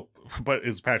fucking dope. But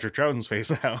it's Patrick Troughton's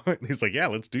face now. And he's like, yeah,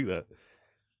 let's do that.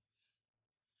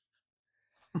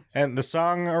 And the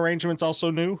song arrangement's also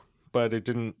new, but it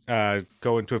didn't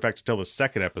go into effect until the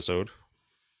second episode.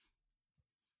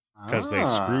 Because they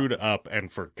screwed up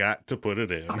and forgot to put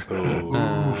it in.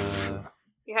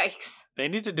 Yikes. They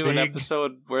need to do an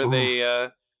episode where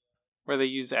they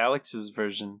use Alex's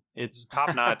version. It's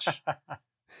top notch.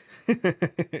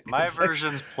 My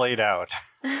version's played out.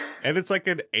 And it's like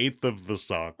an eighth of the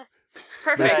song.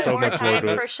 Perfect. There's so More much more time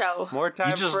to it. for show. More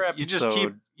time for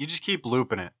episode. You just keep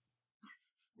looping it.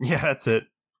 Yeah, that's it.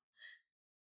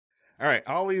 All right,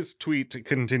 Ollie's tweet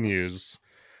continues.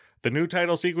 The new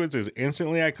title sequence is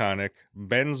instantly iconic.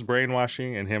 Ben's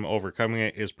brainwashing and him overcoming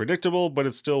it is predictable, but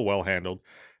it's still well handled.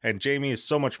 And Jamie is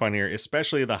so much funnier,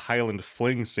 especially the Highland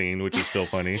fling scene, which is still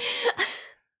funny.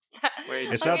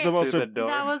 It's not the most.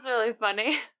 That was really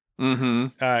funny. Mm-hmm.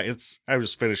 I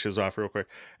just finish his off real quick.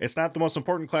 It's not the most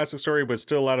important classic story, but it's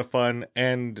still a lot of fun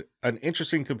and an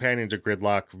interesting companion to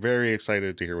Gridlock. Very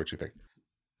excited to hear what you think.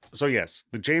 So yes,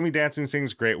 the Jamie dancing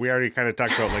scene's great. We already kind of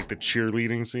talked about like the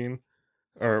cheerleading scene.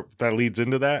 or that leads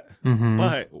into that. Mm-hmm.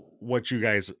 But what you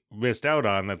guys missed out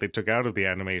on that they took out of the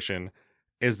animation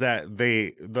is that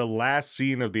the last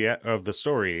scene of the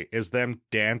story is them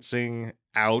dancing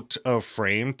out of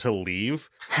frame to leave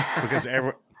because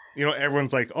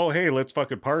everyone's like, oh hey, let's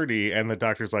fucking party, and the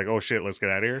doctor's like, oh shit, let's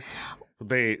get out of here.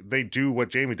 They do what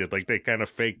Jamie did, like they kind of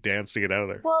fake dance to get out of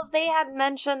there. Well, they had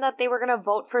mentioned that they were going to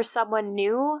vote for someone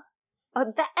new.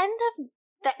 The end of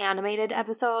the animated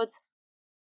episodes,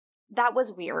 that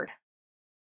was weird.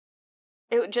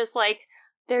 It was just like,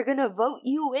 they're going to vote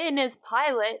you in as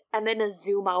pilot, and then a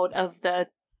zoom out of the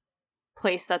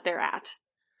place that they're at.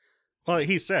 Well,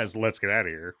 he says, let's get out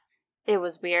of here. It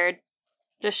was weird.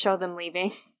 Just show them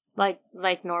leaving.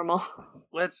 like normal.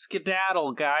 Let's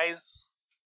skedaddle, guys.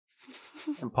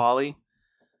 And Polly?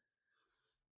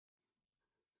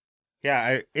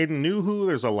 Yeah, in New Who,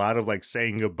 there's a lot of like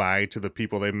saying goodbye to the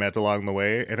people they met along the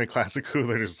way, and in Classic Who,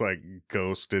 they're just like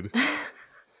ghosted.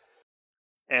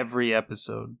 Every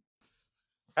episode.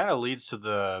 Kind of leads to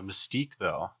the mystique,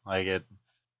 though. Like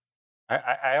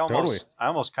I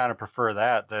almost kind of prefer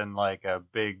that than like a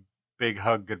big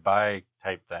hug goodbye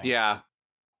type thing. Yeah.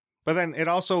 But then it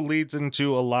also leads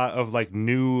into a lot of like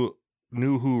new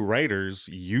Who writers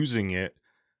using it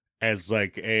as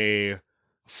like a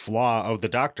flaw of the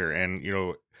Doctor, and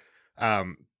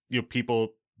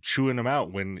people chewing him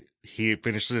out when he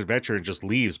finishes his adventure and just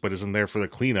leaves, but isn't there for the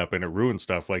cleanup, and it ruins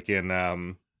stuff, like in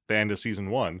the end of season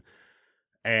 1,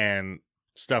 and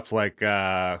stuff like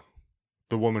the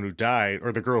woman who died,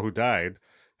 or the girl who died,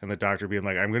 and the Doctor being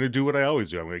like, I'm going to do what I always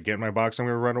do. I'm going to get in my box. I'm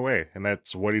going to run away. And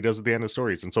that's what he does at the end of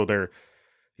stories. And so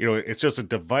it's just a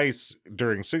device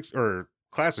during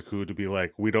Classic Who to be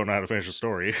like, we don't know how to finish a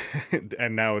story.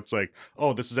 And now it's like,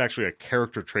 oh, this is actually a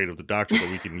character trait of the Doctor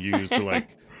that we can use to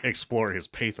like explore his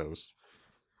pathos.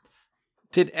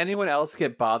 Did anyone else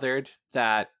get bothered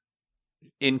that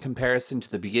in comparison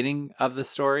to the beginning of the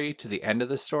story to the end of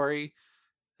the story,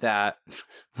 that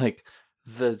like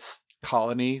the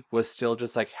colony was still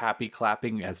just like happy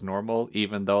clapping as normal,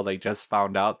 even though they just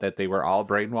found out that they were all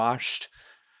brainwashed?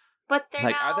 But they're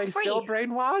like, now are they free. still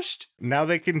brainwashed? Now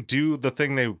they can do the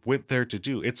thing they went there to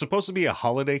do. It's supposed to be a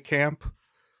holiday camp.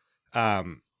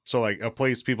 So like a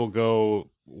place people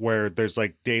go where there's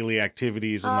like daily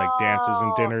activities and like dances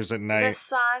and dinners at night. The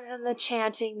songs and the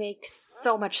chanting makes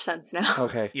so much sense now.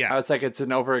 Okay. Yeah. I was like, it's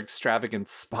an over extravagant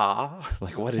spa.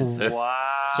 Like, what is this?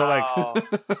 Wow.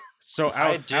 So like,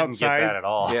 I didn't outside, get that at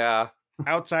all. Yeah.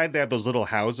 outside they have those little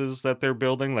houses that they're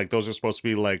building. Like those are supposed to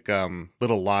be like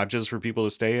little lodges for people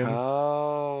to stay in.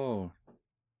 Oh.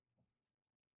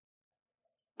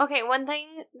 Okay, one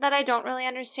thing that I don't really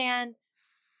understand,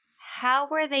 how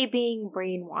were they being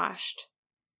brainwashed?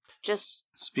 Just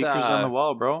Speakers on the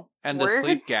wall, bro. And the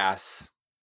sleep Words? gas.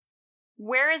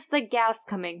 where is the gas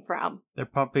coming from? They're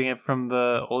pumping it from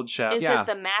the old shaft. Is Yeah. it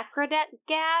the macra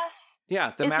gas?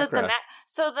 Yeah, the Is macra. it the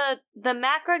so the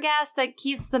macra gas that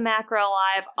keeps the macra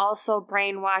alive also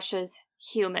brainwashes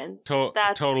humans?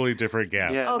 That's Totally different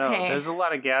gas. Yeah, no, Okay. there's a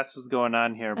lot of gases going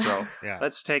on here, bro. Yeah.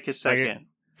 Let's take a second.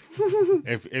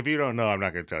 If you don't know, I'm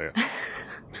not going to tell you.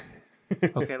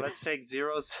 Okay, let's take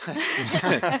 0 seconds.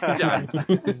 Done.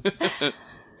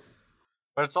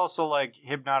 But it's also like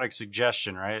hypnotic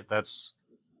suggestion, right? That's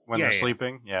when they're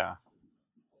sleeping. Yeah.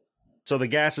 So the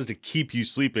gas is to keep you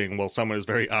sleeping while someone is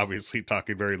very obviously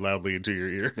talking very loudly into your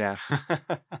ear. Yeah.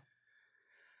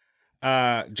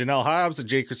 Janelle Hobbs and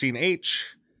J. Christine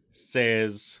H.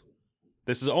 says,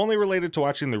 this is only related to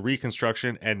watching the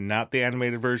reconstruction and not the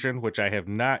animated version, which I have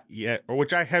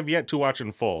yet to watch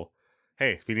in full.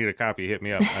 Hey, if you need a copy, hit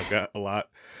me up. I've got a lot.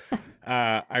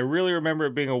 I really remember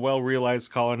it being a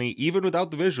well-realized colony, even without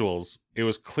the visuals. It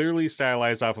was clearly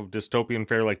stylized off of dystopian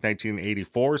fare like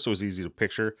 1984, so it was easy to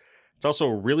picture. It's also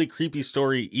a really creepy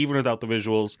story, even without the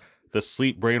visuals. The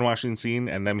sleep brainwashing scene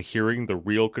and them hearing the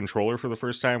real controller for the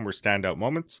first time were standout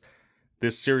moments.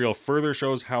 This serial further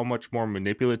shows how much more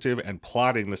manipulative and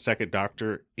plotting the Second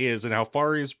Doctor is, and how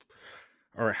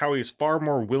he's far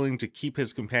more willing to keep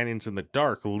his companions in the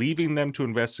dark, leaving them to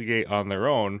investigate on their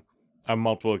own on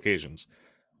multiple occasions.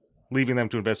 Leaving them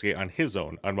to investigate on his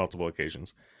own on multiple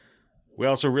occasions. We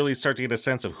also really start to get a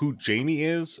sense of who Jamie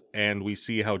is, and we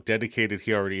see how dedicated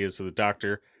he already is to the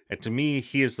Doctor. And to me,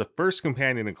 he is the first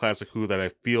companion in Classic Who that I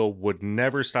feel would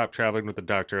never stop traveling with the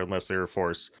Doctor unless they were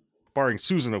forced. Barring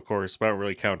Susan, of course, but I don't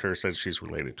really count her since she's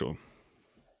related to him.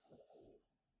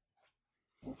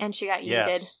 And she got Yes.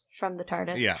 yeeted from the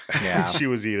TARDIS. Yeah. She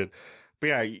was yeeted. But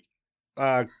yeah,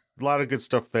 a lot of good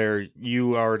stuff there.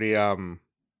 You already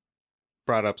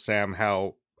brought up, Sam,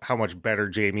 how much better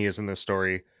Jamie is in this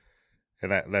story.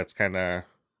 And that's kind of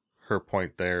her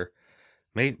point there.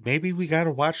 maybe we got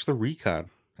to watch the recon.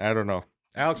 I don't know.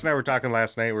 Alex and I were talking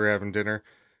last night. We were having dinner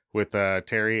with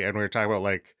Terry, and we were talking about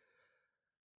like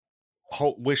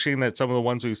wishing that some of the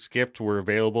ones we skipped were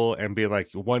available, and being like,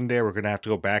 one day we're gonna have to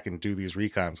go back and do these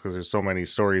recons because there's so many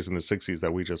stories in the 60s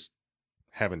that we just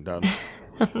haven't done.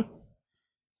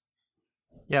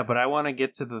 Yeah, but I want to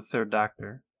get to the Third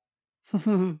Doctor. I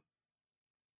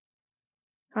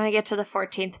want to get to the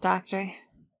 14th Doctor.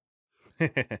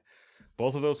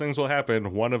 Both of those things will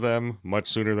happen. One of them much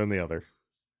sooner than the other.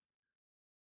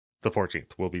 The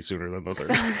 14th will be sooner than the third.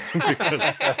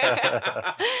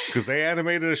 Because they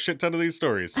animated a shit ton of these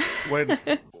stories. When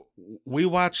we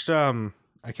watched, I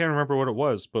can't remember what it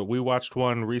was, but we watched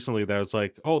one recently that was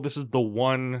like, oh, this is the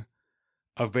one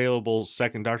available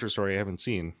second Doctor story I haven't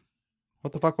seen.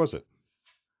 What the fuck was it?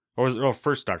 Or was it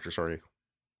first Doctor story?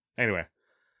 Anyway,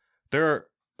 there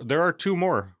are two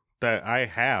more that I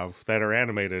have that are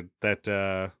animated that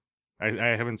I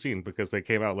haven't seen because they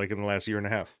came out like in the last year and a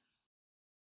half.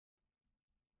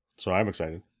 So I'm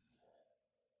excited.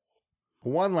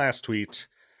 One last tweet.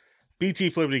 BT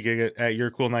Flippity Giga at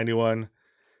YourCool91.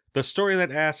 The story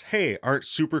that asks, hey, aren't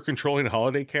super controlling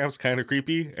holiday camps kind of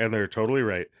creepy? And they're totally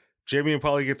right. Jamie and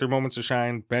Polly get their moments to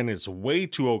shine. Ben is way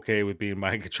too okay with being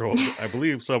mind controlled. I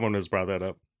believe someone has brought that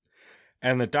up.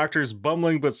 And the Doctor's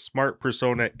bumbling but smart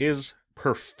persona is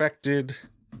perfected.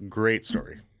 Great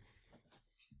story.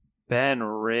 Ben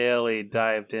really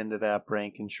dived into that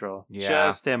brain control. Yeah.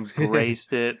 Just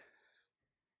embraced it.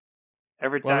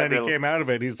 Every time. Well, then he came out of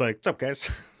it. He's like, "What's up, guys?"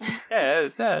 Yeah, it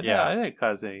was that. Yeah. No, I didn't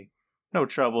cause no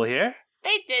trouble here.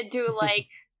 They did do like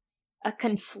a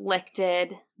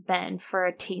conflicted Ben for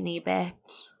a teeny bit.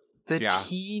 The Yeah.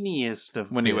 teeniest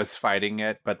of When he was bits. fighting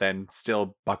it, but then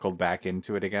still buckled back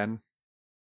into it again.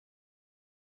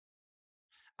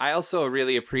 I also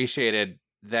really appreciated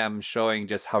them showing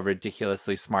just how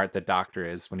ridiculously smart the Doctor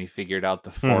is when he figured out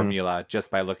the formula just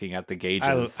by looking at the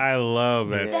gauges. I love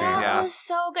that scene. That Yeah. was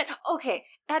so good. Okay,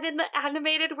 and in the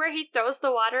animated where he throws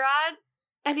the water on,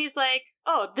 and he's like,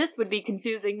 oh, this would be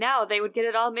confusing now. They would get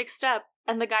it all mixed up.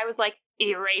 And the guy was like,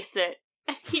 erase it.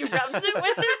 And he rubs it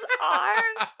with his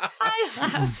arm. I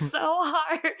laughed so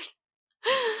hard.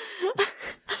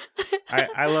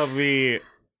 I love he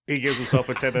gives himself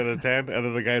a 10 out of 10, and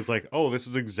then the guy's like, oh, this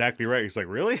is exactly right. He's like,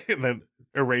 really? And then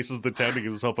erases the 10 and gives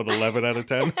himself an 11 out of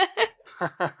 10.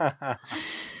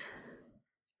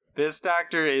 This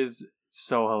Doctor is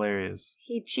so hilarious.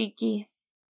 He cheeky.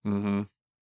 Mm-hmm.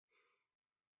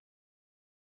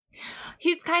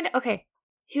 He's kind of, okay,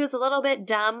 he was a little bit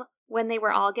dumb when they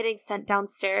were all getting sent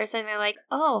downstairs, and they're like,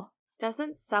 oh,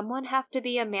 doesn't someone have to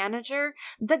be a manager?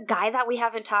 The guy that we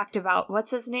haven't talked about,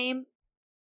 what's his name?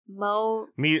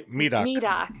 Medoc.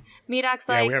 Medoc's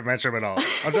Yeah, like, we haven't mentioned him at all.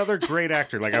 Another great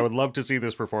actor. Like, I would love to see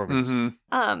this performance.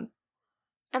 Mm-hmm.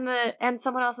 and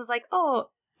someone else is like, oh,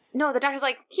 no, the Doctor's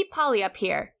like, keep Polly up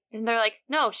here. And they're like,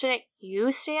 no, shouldn't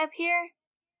you stay up here?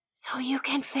 So you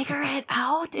can figure it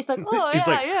out? He's like, oh, He's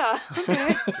yeah, like- yeah.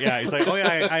 Okay. Yeah, he's like, oh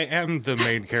yeah, I am the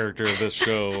main character of this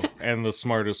show and the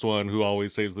smartest one who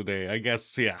always saves the day. I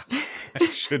guess, yeah, I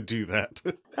should do that.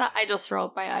 I just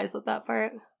rolled my eyes at that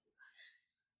part.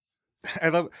 I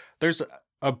love, there's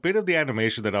a bit of the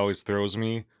animation that always throws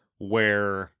me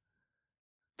where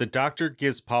the Doctor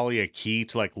gives Polly a key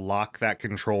to like lock that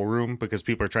control room because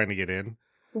people are trying to get in.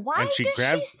 Why And she did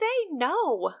grabs- she say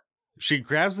no? She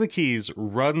grabs the keys,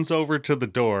 runs over to the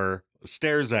door,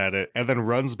 stares at it, and then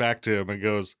runs back to him and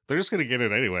goes, they're just going to get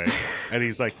in anyway. And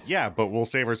he's like, yeah, but we'll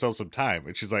save ourselves some time.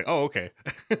 And she's like, oh, okay.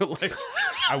 Like,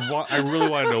 I really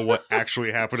want to know what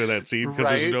actually happened in that scene because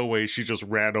Right? there's no way she just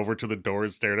ran over to the door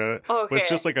and stared at it. Okay. But it's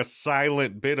just like a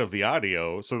silent bit of the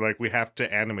audio. So like we have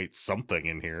to animate something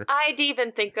in here. I'd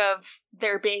even think of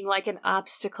there being like an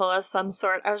obstacle of some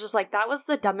sort. I was just like, that was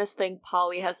the dumbest thing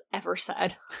Polly has ever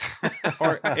said.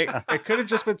 Or it could have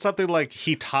just been something like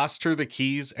he tossed her the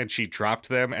keys and she dropped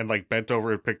them and like bent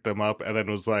over and picked them up and then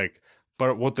was like,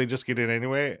 but won't they just get in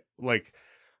anyway? Like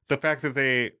the fact that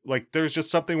they like there's just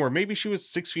something where maybe she was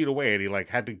 6 feet away and he like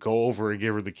had to go over and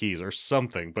give her the keys or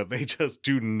something, but they just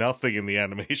do nothing in the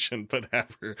animation but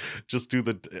have her just do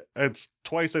it's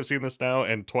twice I've seen this now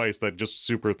and twice that just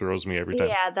super throws me every time.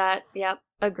 Yeah, yep,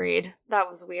 agreed. That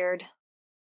was weird.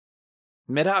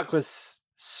 Medoc was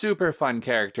super fun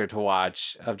character to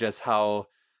watch of just how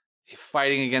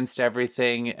fighting against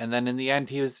everything, and then in the end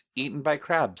he was eaten by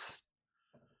crabs.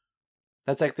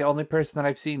 That's like the only person that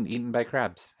I've seen eaten by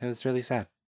crabs. It was really sad.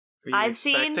 Are you I've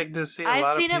seen- expecting to see a lot I've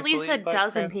of seen at people least a eaten by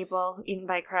dozen crabs? people eaten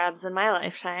by crabs in my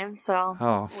lifetime, so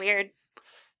Oh. weird.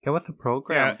 Get with the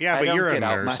program. Yeah, I but don't you're a get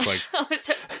out nurse. much. Like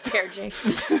Fair, Jake.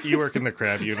 you work in the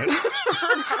crab unit.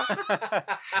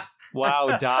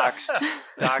 Wow, doxed.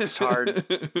 Doxed hard.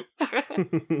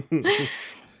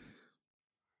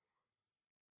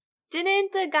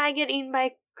 Didn't a guy get eaten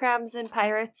by crabs and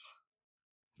pirates?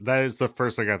 That is the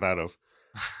first thing I thought of.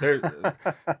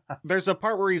 There's a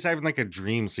part where he's having like a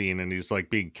dream scene and he's like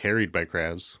being carried by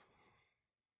crabs.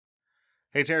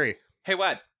 Hey, Terry. Hey,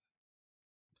 what?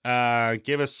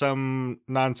 Give us some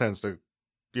nonsense to,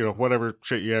 whatever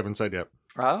shit you have inside you.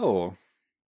 Oh.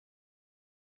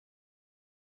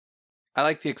 I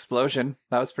like the explosion.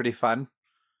 That was pretty fun.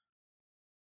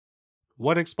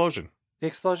 What explosion? The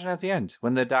explosion at the end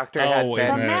when the doctor had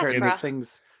been turning the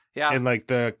things. Yeah. In like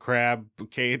the crab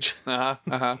cage.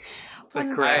 The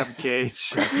crab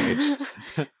cage.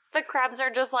 The crabs are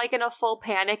just like in a full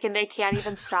panic and they can't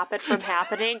even stop it from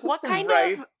happening. What kind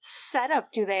of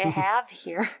setup do they have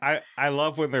here? I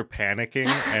love when they're panicking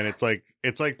and it's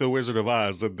like the Wizard of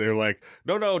Oz and they're like,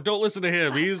 no, don't listen to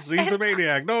him. He's a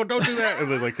maniac. No, don't do that. And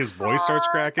then like his voice starts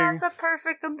cracking. That's a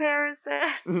perfect comparison.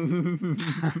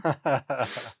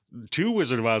 Two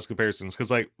Wizard of Oz comparisons,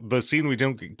 because like the scene we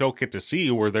don't get to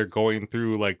see where they're going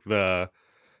through like the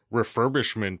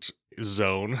refurbishment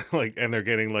zone, like, and they're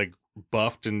getting like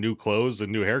buffed and new clothes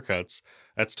and new haircuts.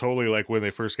 That's totally like when they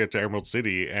first get to Emerald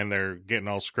City and they're getting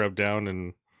all scrubbed down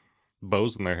and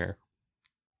bows in their hair.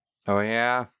 Oh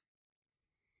yeah.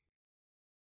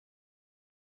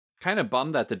 Kind of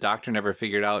bummed that the doctor never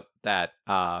figured out that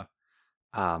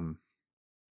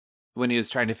when he was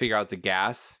trying to figure out the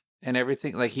gas and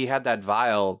everything, like he had that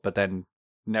vial but then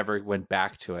never went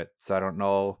back to it. So I don't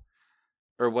know,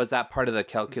 or was that part of the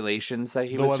calculations that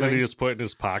he was doing? That he just put in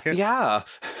his pocket? Yeah.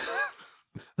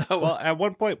 Well, at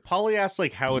one point, Polly asks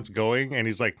like how it's going, and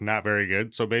he's like not very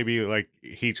good. So maybe like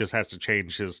he just has to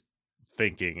change his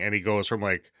thinking, and he goes from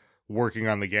like working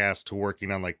on the gas to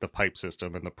working on like the pipe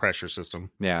system and the pressure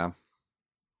system. Yeah.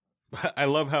 I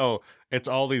love how it's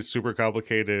all these super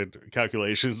complicated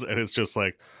calculations, and it's just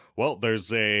like, well,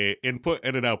 there's a input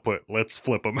and an output. Let's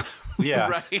flip them. Yeah,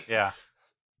 Right. Yeah.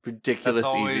 Ridiculous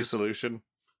easy solution.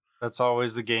 That's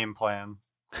always the game plan.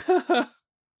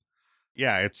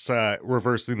 Yeah, it's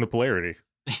reversing the polarity.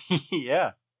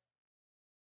 Yeah.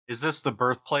 Is this the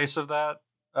birthplace of that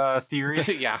theory?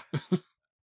 Yeah.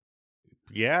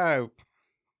 Yeah,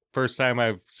 first time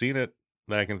I've seen it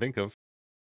that I can think of.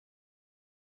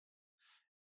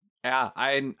 Yeah,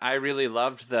 I really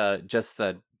loved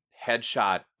the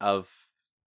headshot of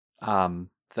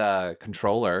the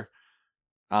controller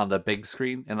on the big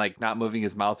screen and like not moving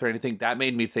his mouth or anything. That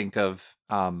made me think of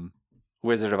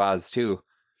Wizard of Oz too,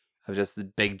 of just the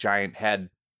big giant head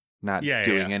not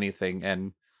doing anything.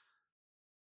 And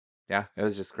yeah, it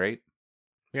was just great.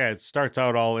 Yeah, it starts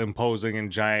out all imposing and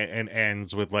giant and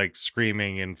ends with like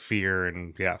screaming and fear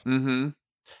and yeah. Mm-hmm.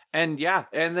 And yeah,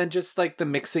 and then just like the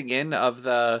mixing in of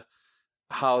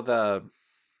how the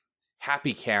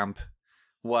happy camp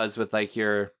was with like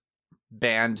your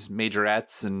band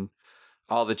majorettes and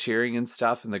all the cheering and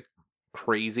stuff and the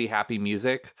crazy happy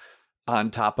music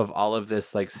on top of all of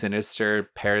this like sinister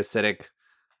parasitic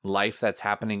life that's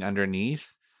happening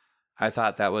underneath. I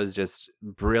thought that was just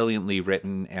brilliantly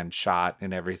written and shot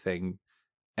and everything.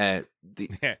 Yeah,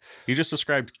 you just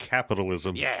described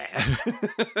capitalism. Yeah.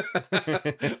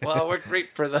 Well, it worked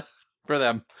great for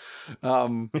them.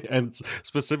 And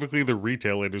specifically the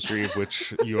retail industry of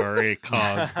which you are a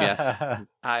cog. Yes.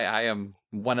 I am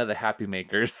one of the happy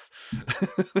makers.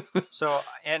 So,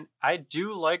 and I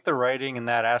do like the writing in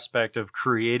that aspect of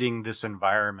creating this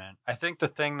environment. I think the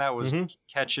thing that was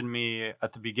catching me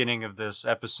at the beginning of this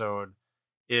episode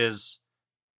is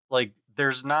like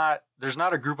there's not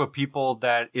a group of people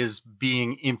that is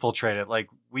being infiltrated. Like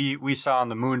we saw on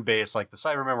the moon base, like the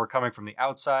Cybermen were coming from the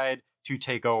outside to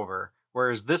take over,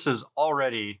 whereas this is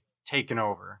already taken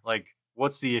over. Like,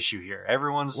 what's the issue here?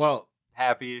 Everyone's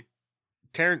happy.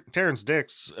 Terrence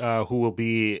Dix, who will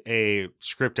be a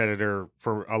script editor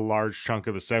for a large chunk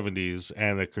of the 70s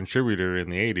and a contributor in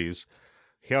the 80s,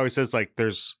 he always says like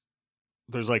there's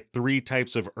like three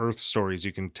types of Earth stories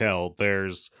you can tell.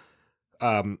 There's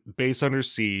base under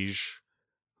siege,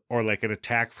 or like an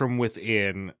attack from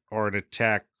within, or an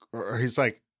attack, or he's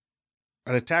like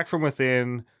an attack from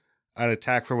within, an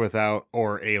attack from without,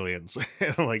 or aliens.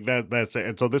 Like that's it.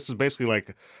 And so this is basically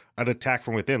like an attack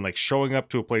from within, like showing up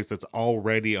to a place that's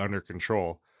already under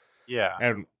control. Yeah.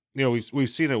 And we've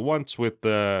seen it once with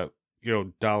the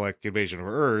Dalek invasion of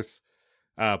Earth,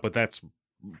 but that's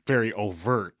very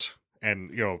overt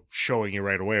and showing you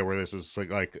right away where this is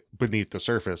like beneath the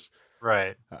surface.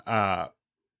 Right.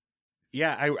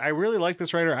 Yeah, I really like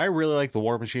this writer. I really like the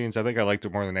War Machines. I think I liked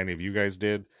it more than any of you guys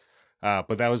did.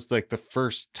 But that was like the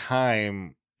first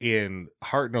time in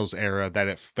Hartnell's era that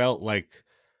it felt like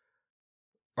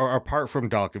or apart from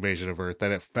Dalek Invasion of Earth,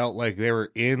 that it felt like they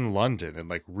were in London and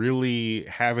like really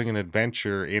having an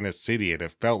adventure in a city, and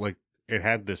it felt like it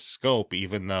had this scope,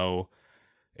 even though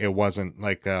it wasn't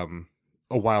like a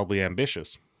wildly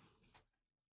ambitious.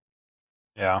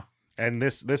 Yeah. And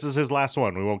this is his last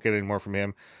one. We won't get any more from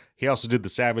him. He also did The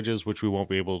Savages, which we won't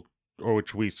be able, or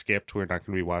which we skipped. We're not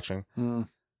going to be watching.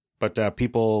 But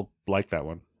people like that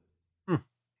one.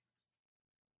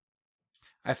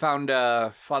 I found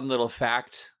a fun little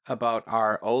fact about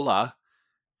our Ola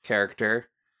character.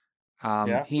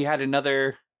 Yeah. He had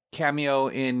another cameo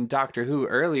in Doctor Who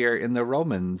earlier in the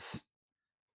Romans.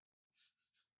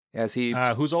 As he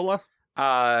Who's Ola?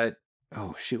 Oh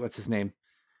shoot, what's his name?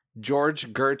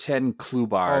 George Gerten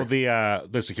Klubar. Oh,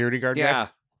 the security guard guy? Yeah.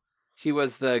 He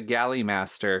was the galley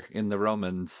master in the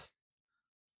Romans.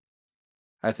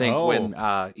 I think when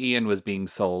Ian was being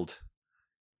sold.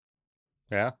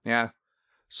 Yeah. Yeah.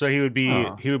 So he would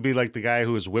be like the guy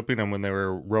who was whipping them when they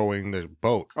were rowing the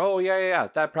boat. Oh yeah.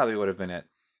 That probably would have been it.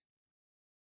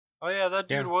 Oh yeah, that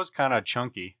dude was kind of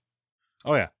chunky.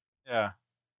 Oh yeah. Yeah.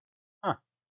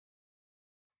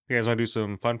 You guys want to do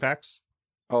some fun facts?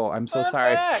 Oh, I'm so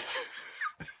sorry.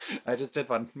 I just did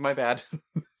one. My bad.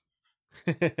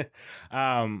 If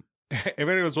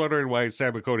anyone's wondering why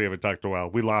Sam and Cody haven't talked in a while,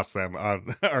 we lost them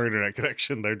on our internet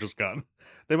connection. They're just gone.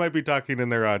 They might be talking in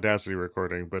their Audacity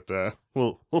recording, but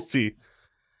we'll see.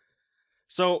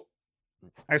 So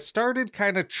I started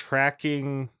kind of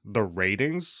tracking the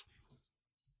ratings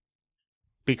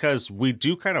because we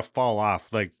do kind of fall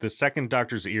off. Like the second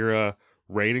Doctor's era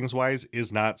ratings wise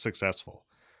is not successful.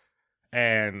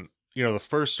 And you know, the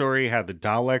first story had the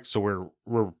Daleks, so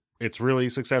it's really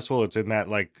successful. It's in that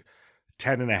like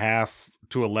 10.5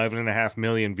 to 11.5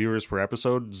 million viewers per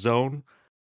episode zone.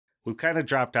 We've kind of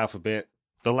dropped off a bit.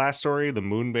 The last story, the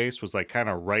Moon Base, was like kind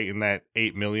of right in that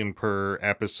 8 million per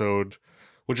episode,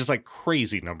 which is like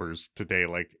crazy numbers today.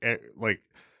 Like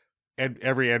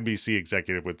every NBC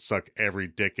executive would suck every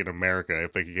dick in America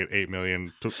if they could get 8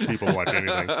 million people to watch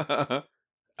anything.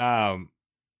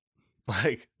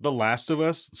 Like The Last of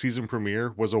Us season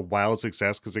premiere was a wild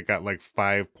success because it got like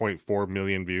 5.4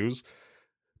 million views.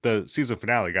 The season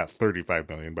finale got 35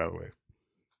 million, by the way.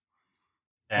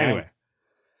 Dang. Anyway.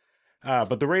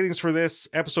 But the ratings for this,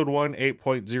 episode 1,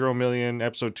 8.0 million,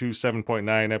 episode 2,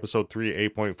 7.9, episode 3,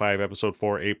 8.5, episode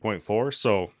 4, 8.4.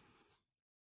 So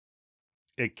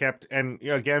it kept, and you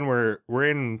know, again, we're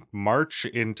in March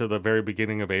into the very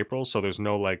beginning of April, so there's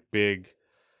no like big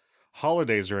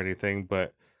holidays or anything,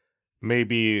 but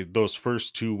maybe those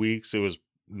first 2 weeks it was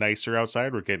nicer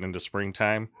outside. We're getting into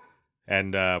springtime.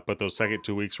 And but those second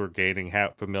 2 weeks we're gaining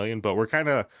 500,000, but we're kind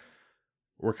of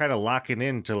locking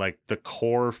into like the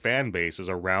core fan base is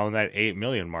around that 8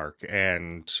 million mark,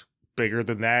 and bigger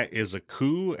than that is a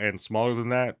coup, and smaller than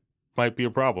that might be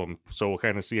a problem. So we'll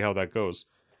kind of see how that goes.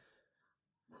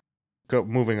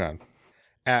 Moving on.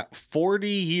 At 40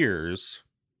 years,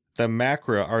 the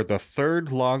Macra are the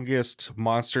third longest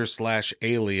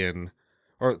monster/alien,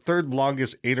 or third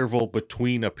longest interval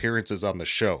between appearances on the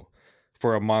show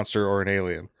for a monster or an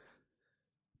alien.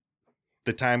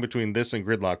 The time between this and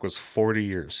Gridlock was 40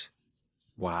 years.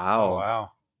 Wow. Oh,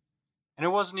 wow. And it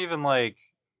wasn't even like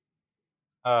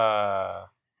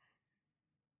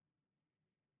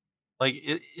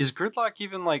is Gridlock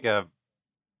even like a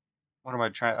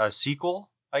sequel,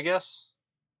 I guess?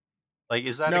 Like,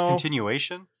 is that a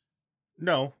continuation?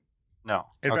 No.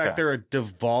 In fact, they're a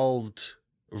devolved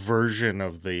version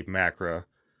of the Macra.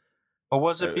 But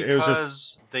was it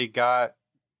because they got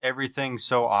everything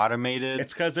so automated?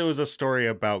 It's because it was a story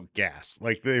about gas.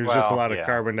 Like, there was just a lot of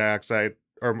carbon dioxide,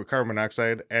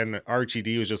 and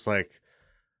RTD was just like,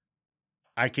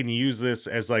 I can use this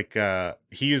as like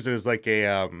he used it as like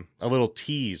a little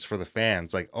tease for the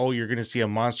fans, like, oh, you're gonna see a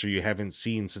monster you haven't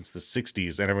seen since the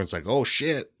 60s, and everyone's like, oh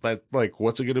shit, that, like,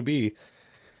 what's it gonna be?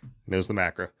 And it was the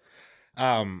Macra.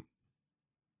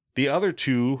 The other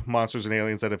two monsters and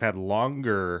aliens that have had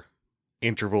longer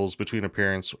intervals between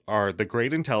appearance are the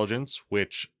Great Intelligence,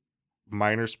 which,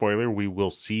 minor spoiler, we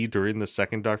will see during the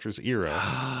second Doctor's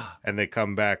era, and they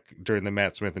come back during the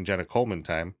Matt Smith and Jenna Coleman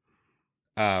time.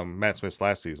 Matt Smith's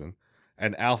last season.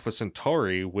 And Alpha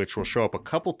Centauri, which will show up a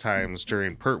couple times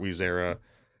during Pertwee's era,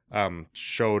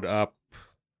 showed up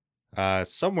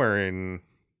somewhere in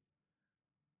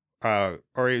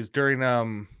or is during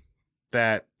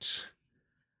that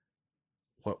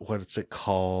what is it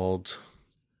called?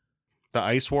 The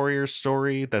Ice Warriors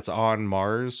story that's on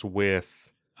Mars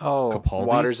with Capaldi?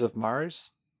 Waters of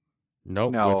Mars?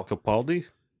 Nope, No. with Capaldi.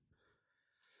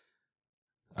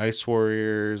 Ice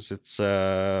Warriors, it's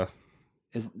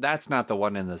That's not the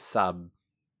one in the sub.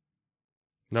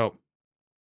 Nope.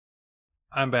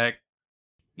 I'm back.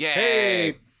 Yay!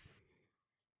 Hey!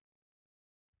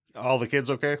 All the kids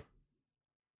okay?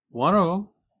 One of them.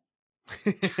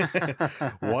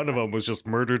 One of them was just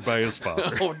murdered by his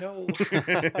father. Oh no.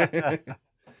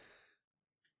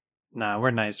 Nah,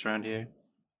 we're nice around here.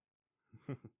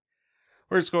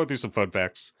 We're just going through some fun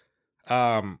facts.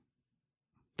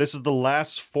 This is the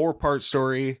last 4-part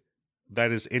story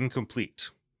that is incomplete.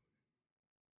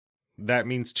 That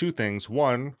means 2 things.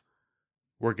 One,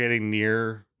 we're getting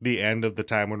near the end of the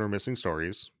time when we're missing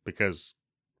stories because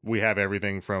we have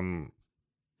everything from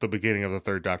the beginning of the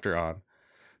 3rd Doctor on.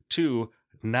 2,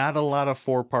 not a lot of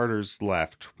 4-parters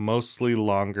left, mostly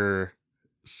longer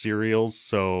serials,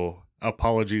 so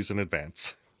apologies in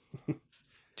advance.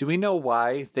 Do we know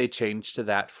why they changed to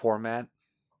that format?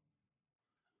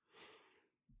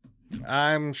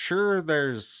 I'm sure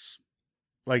there's,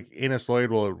 like, Ines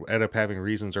Lloyd will end up having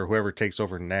reasons, or whoever takes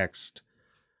over next.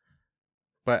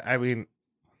 But, I mean,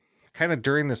 kind of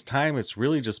during this time, it's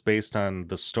really just based on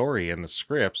the story and the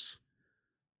scripts.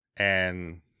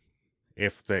 And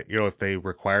if they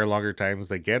require longer times,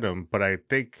 they get them. But I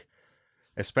think,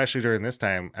 especially during this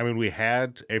time, I mean, we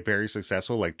had a very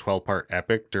successful, like, 12-part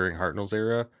epic during Hartnell's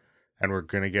era. And we're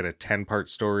going to get a 10-part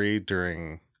story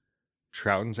during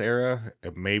Troughton's era.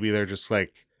 Maybe they're just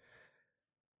like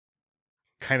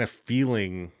kind of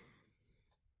feeling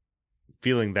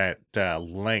that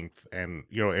length, and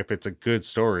if it's a good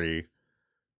story,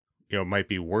 it might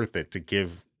be worth it to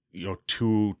give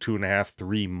 2.5,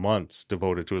 3 months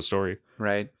devoted to a story.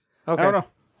 Right. Okay. I don't know.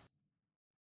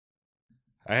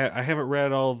 I haven't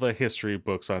read all the history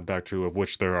books on Doctor Who, of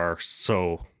which there are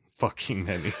so fucking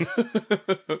many.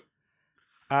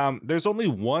 There's only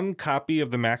one copy of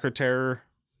the Macra Terror,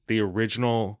 the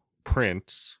original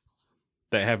prints,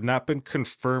 that have not been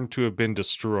confirmed to have been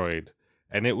destroyed,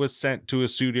 and it was sent to a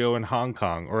studio in Hong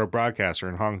Kong, or a broadcaster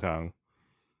in Hong Kong.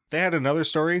 They had another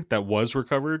story that was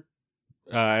recovered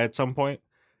at some point,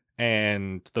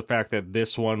 and the fact that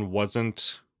this one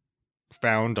wasn't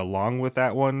found along with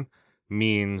that one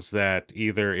means that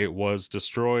either it was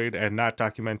destroyed and not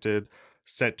documented,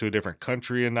 sent to a different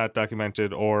country and not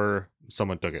documented, or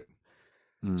someone took it.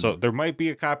 So there might be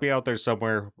a copy out there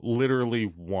somewhere, literally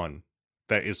one,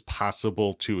 that is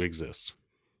possible to exist.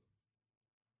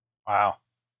 Wow.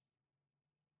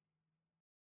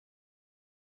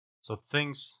 So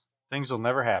things will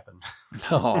never happen.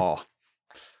 Oh.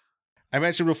 I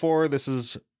mentioned before, this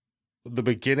is the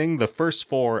beginning, the first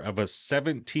 4 of a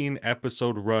 17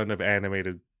 episode run of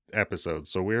animated episodes.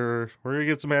 So we're gonna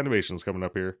get some animations coming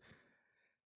up here.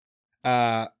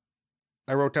 I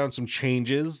wrote down some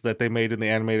changes that they made in the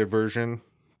animated version.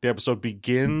 The episode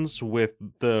begins with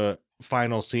the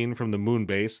final scene from the moon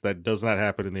base that does not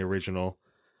happen in the original.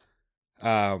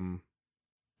 The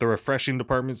refreshing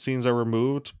department scenes are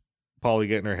removed. Polly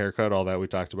getting her haircut, all that we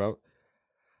talked about.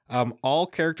 All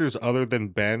characters other than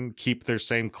Ben keep their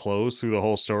same clothes through the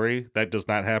whole story. That does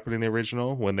not happen in the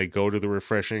original. When they go to the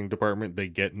refreshing department, they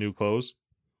get new clothes.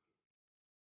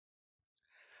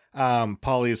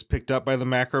 Polly is picked up by the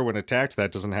Macra when attacked.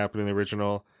 That doesn't happen in the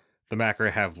original. The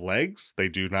Macra have legs. They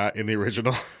do not in the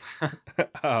original.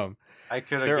 I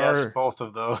could have guessed both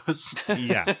of those.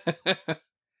 Yeah.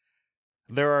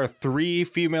 There are 3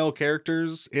 female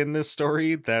characters in this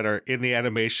story that are in the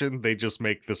animation. They just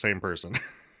make the same person.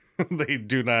 They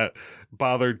do not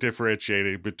bother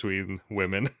differentiating between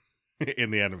women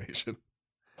in the animation.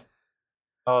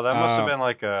 Oh, that must have been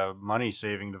like a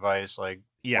money-saving device. Like,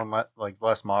 yeah,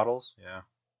 less models. Yeah.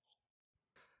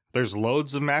 There's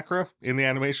loads of Macra in the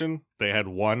animation. They had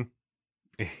 1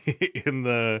 in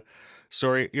the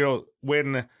story.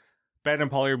 When Ben and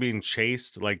Polly are being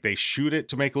chased, like, they shoot it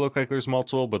to make it look like there's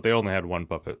multiple, but they only had 1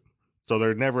 puppet. So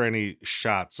there are never any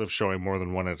shots of showing more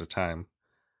than 1 at a time.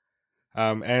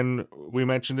 And we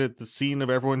mentioned it, the scene of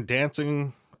everyone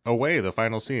dancing away, the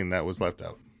final scene, that was left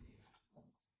out.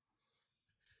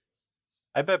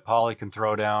 I bet Polly can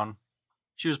throw down.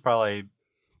 She was probably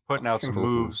putting out some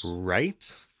moves.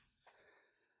 Right?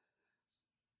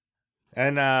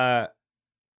 And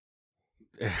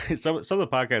some of the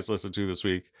podcasts I listened to this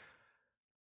week,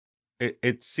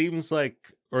 it seems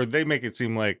like, or they make it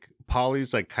seem like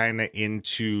Polly's like kind of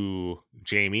into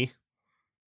Jamie,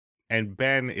 and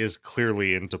Ben is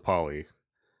clearly into Polly.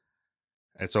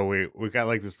 And so we got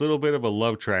like this little bit of a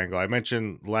love triangle. I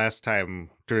mentioned last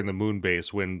time during the moon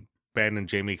base when Ben and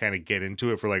Jamie kind of get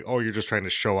into it for like, oh, you're just trying to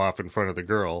show off in front of the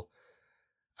girl.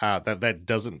 That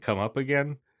doesn't come up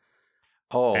again.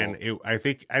 Oh, and I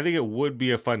think it would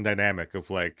be a fun dynamic of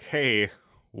like, hey,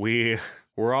 we're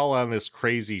all on this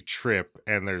crazy trip,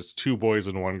 and there's 2 boys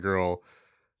and 1 girl.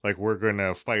 Like, we're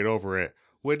gonna fight over it.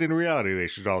 when in reality they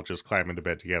should all just climb into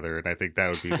bed together, and I think that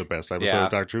would be the best episode Yeah.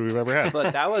 of Doctor Who we've ever had.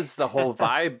 But that was the whole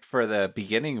vibe for the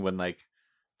beginning when like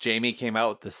Jamie came out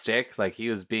with the stick, like he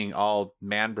was being all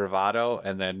man bravado,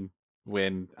 and then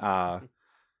when Ben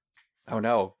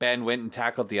went and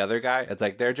tackled the other guy, it's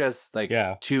like they're just like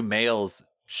two males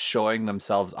showing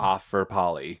themselves off for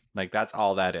Polly. Like that's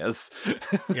all that is.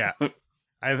 Yeah.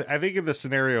 I think in the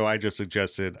scenario I just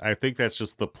suggested, I think that's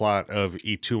just the plot of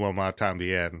Y Tu Mamá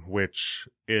Tambien, which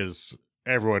is,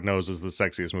 everyone knows, is the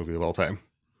sexiest movie of all time.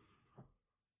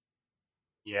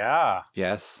 Yeah.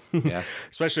 Yes.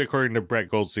 Especially according to Brett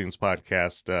Goldstein's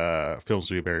podcast, Films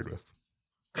to Be Buried With.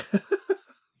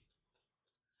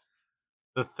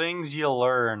 The things you'll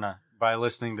learn by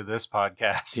listening to this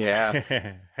podcast.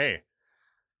 Yeah. Hey,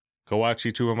 go watch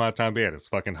Y Tu Mamá Tambien. It's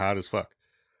fucking hot as fuck.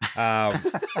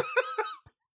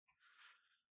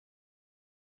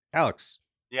 Alex.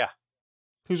 Yeah.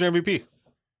 Who's your MVP?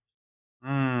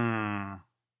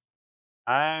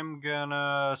 I'm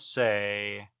gonna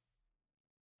say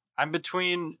I'm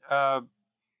between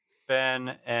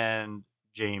Ben and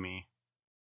Jamie.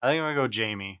 I think I'm gonna go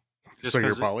Jamie. So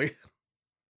you're Polly?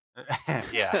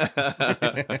 Yeah.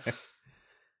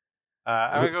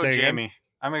 I'm gonna go Say Jamie. again?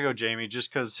 I'm gonna go Jamie just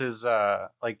because his this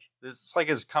is like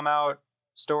his come out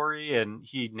story and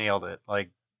he nailed it. Like,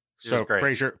 it So was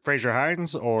great. Fraser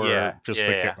Hines or just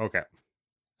yeah. Okay.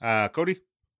 Cody?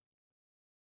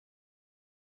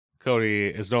 Cody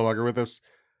is no longer with us.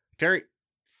 Terry?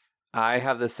 I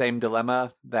have the same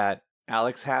dilemma that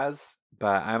Alex has,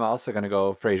 but I'm also going to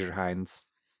go Fraser Hines.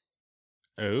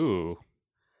 Oh.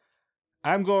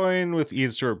 I'm going with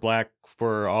Ian Stewart Black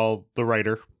for all the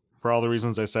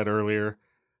reasons I said earlier.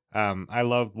 I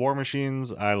love War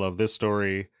Machines. I love this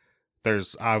story.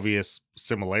 There's obvious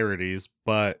similarities,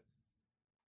 but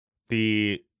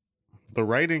the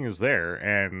writing is there,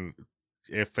 and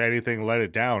if anything let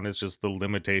it down, it's just the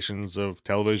limitations of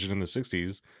television in the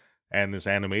 60s, and this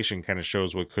animation kind of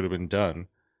shows what could have been done.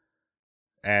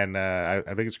 And I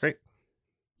think it's great.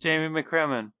 Jamie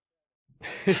McCrimmon.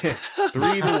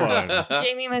 3-1.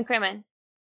 Jamie McCrimmon.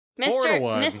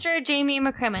 4-1. Mr. Jamie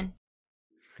McCrimmon.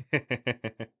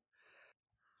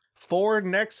 For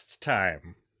next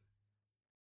time,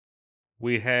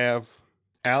 we have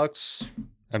Alex,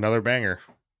 another banger.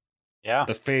 Yeah.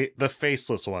 The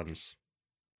Faceless Ones.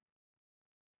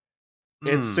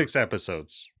 It's 6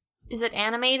 episodes. Is it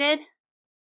animated?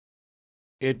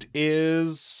 It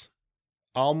is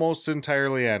almost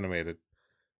entirely animated.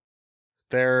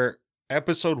 Their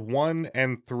episode 1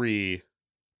 and 3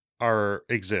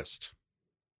 exist.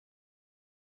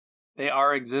 They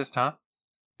are exist, huh?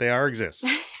 They exist.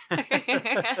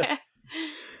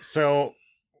 So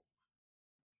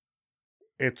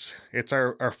it's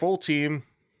our full team,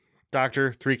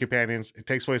 Doctor, 3 companions. It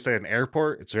takes place at an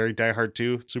airport. It's very Die Hard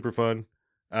 2. It's super fun.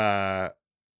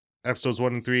 Episodes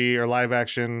 1 and 3 are live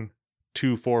action.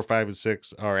 2, 4, 5, and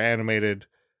 6 are animated.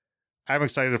 I'm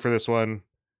excited for this one.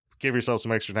 Give yourself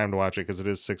some extra time to watch it because it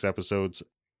is 6 episodes.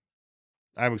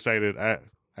 I'm excited. I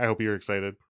hope you're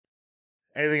excited.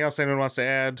 Anything else anyone wants to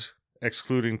add,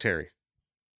 excluding Terry?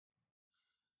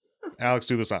 Alex,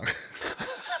 do the song.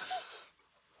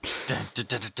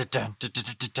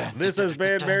 This has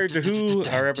been Married to Who,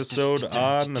 our episode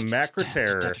on the Macra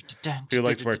Terror. If you'd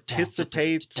like to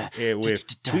participate with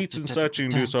tweets and such, you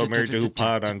can do so at Married to Who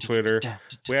Pod on Twitter.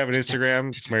 We have an Instagram.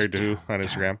 It's Married to Who on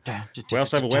Instagram. We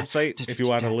also have a website if you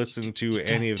want to listen to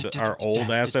any of our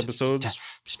old-ass episodes.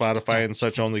 Spotify and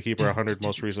such only keep our 100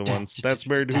 most recent ones. That's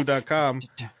marriedtowho.com.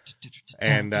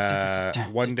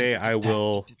 And one day I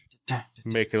will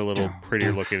make it a little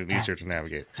prettier looking and easier to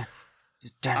navigate.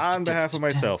 On behalf of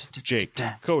myself, Jake,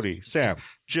 Cody, Sam,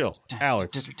 Jill,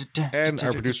 Alex, and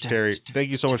our producer Terry, thank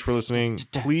you so much for listening.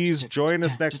 Please join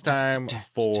us next time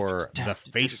for the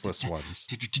Faceless Ones.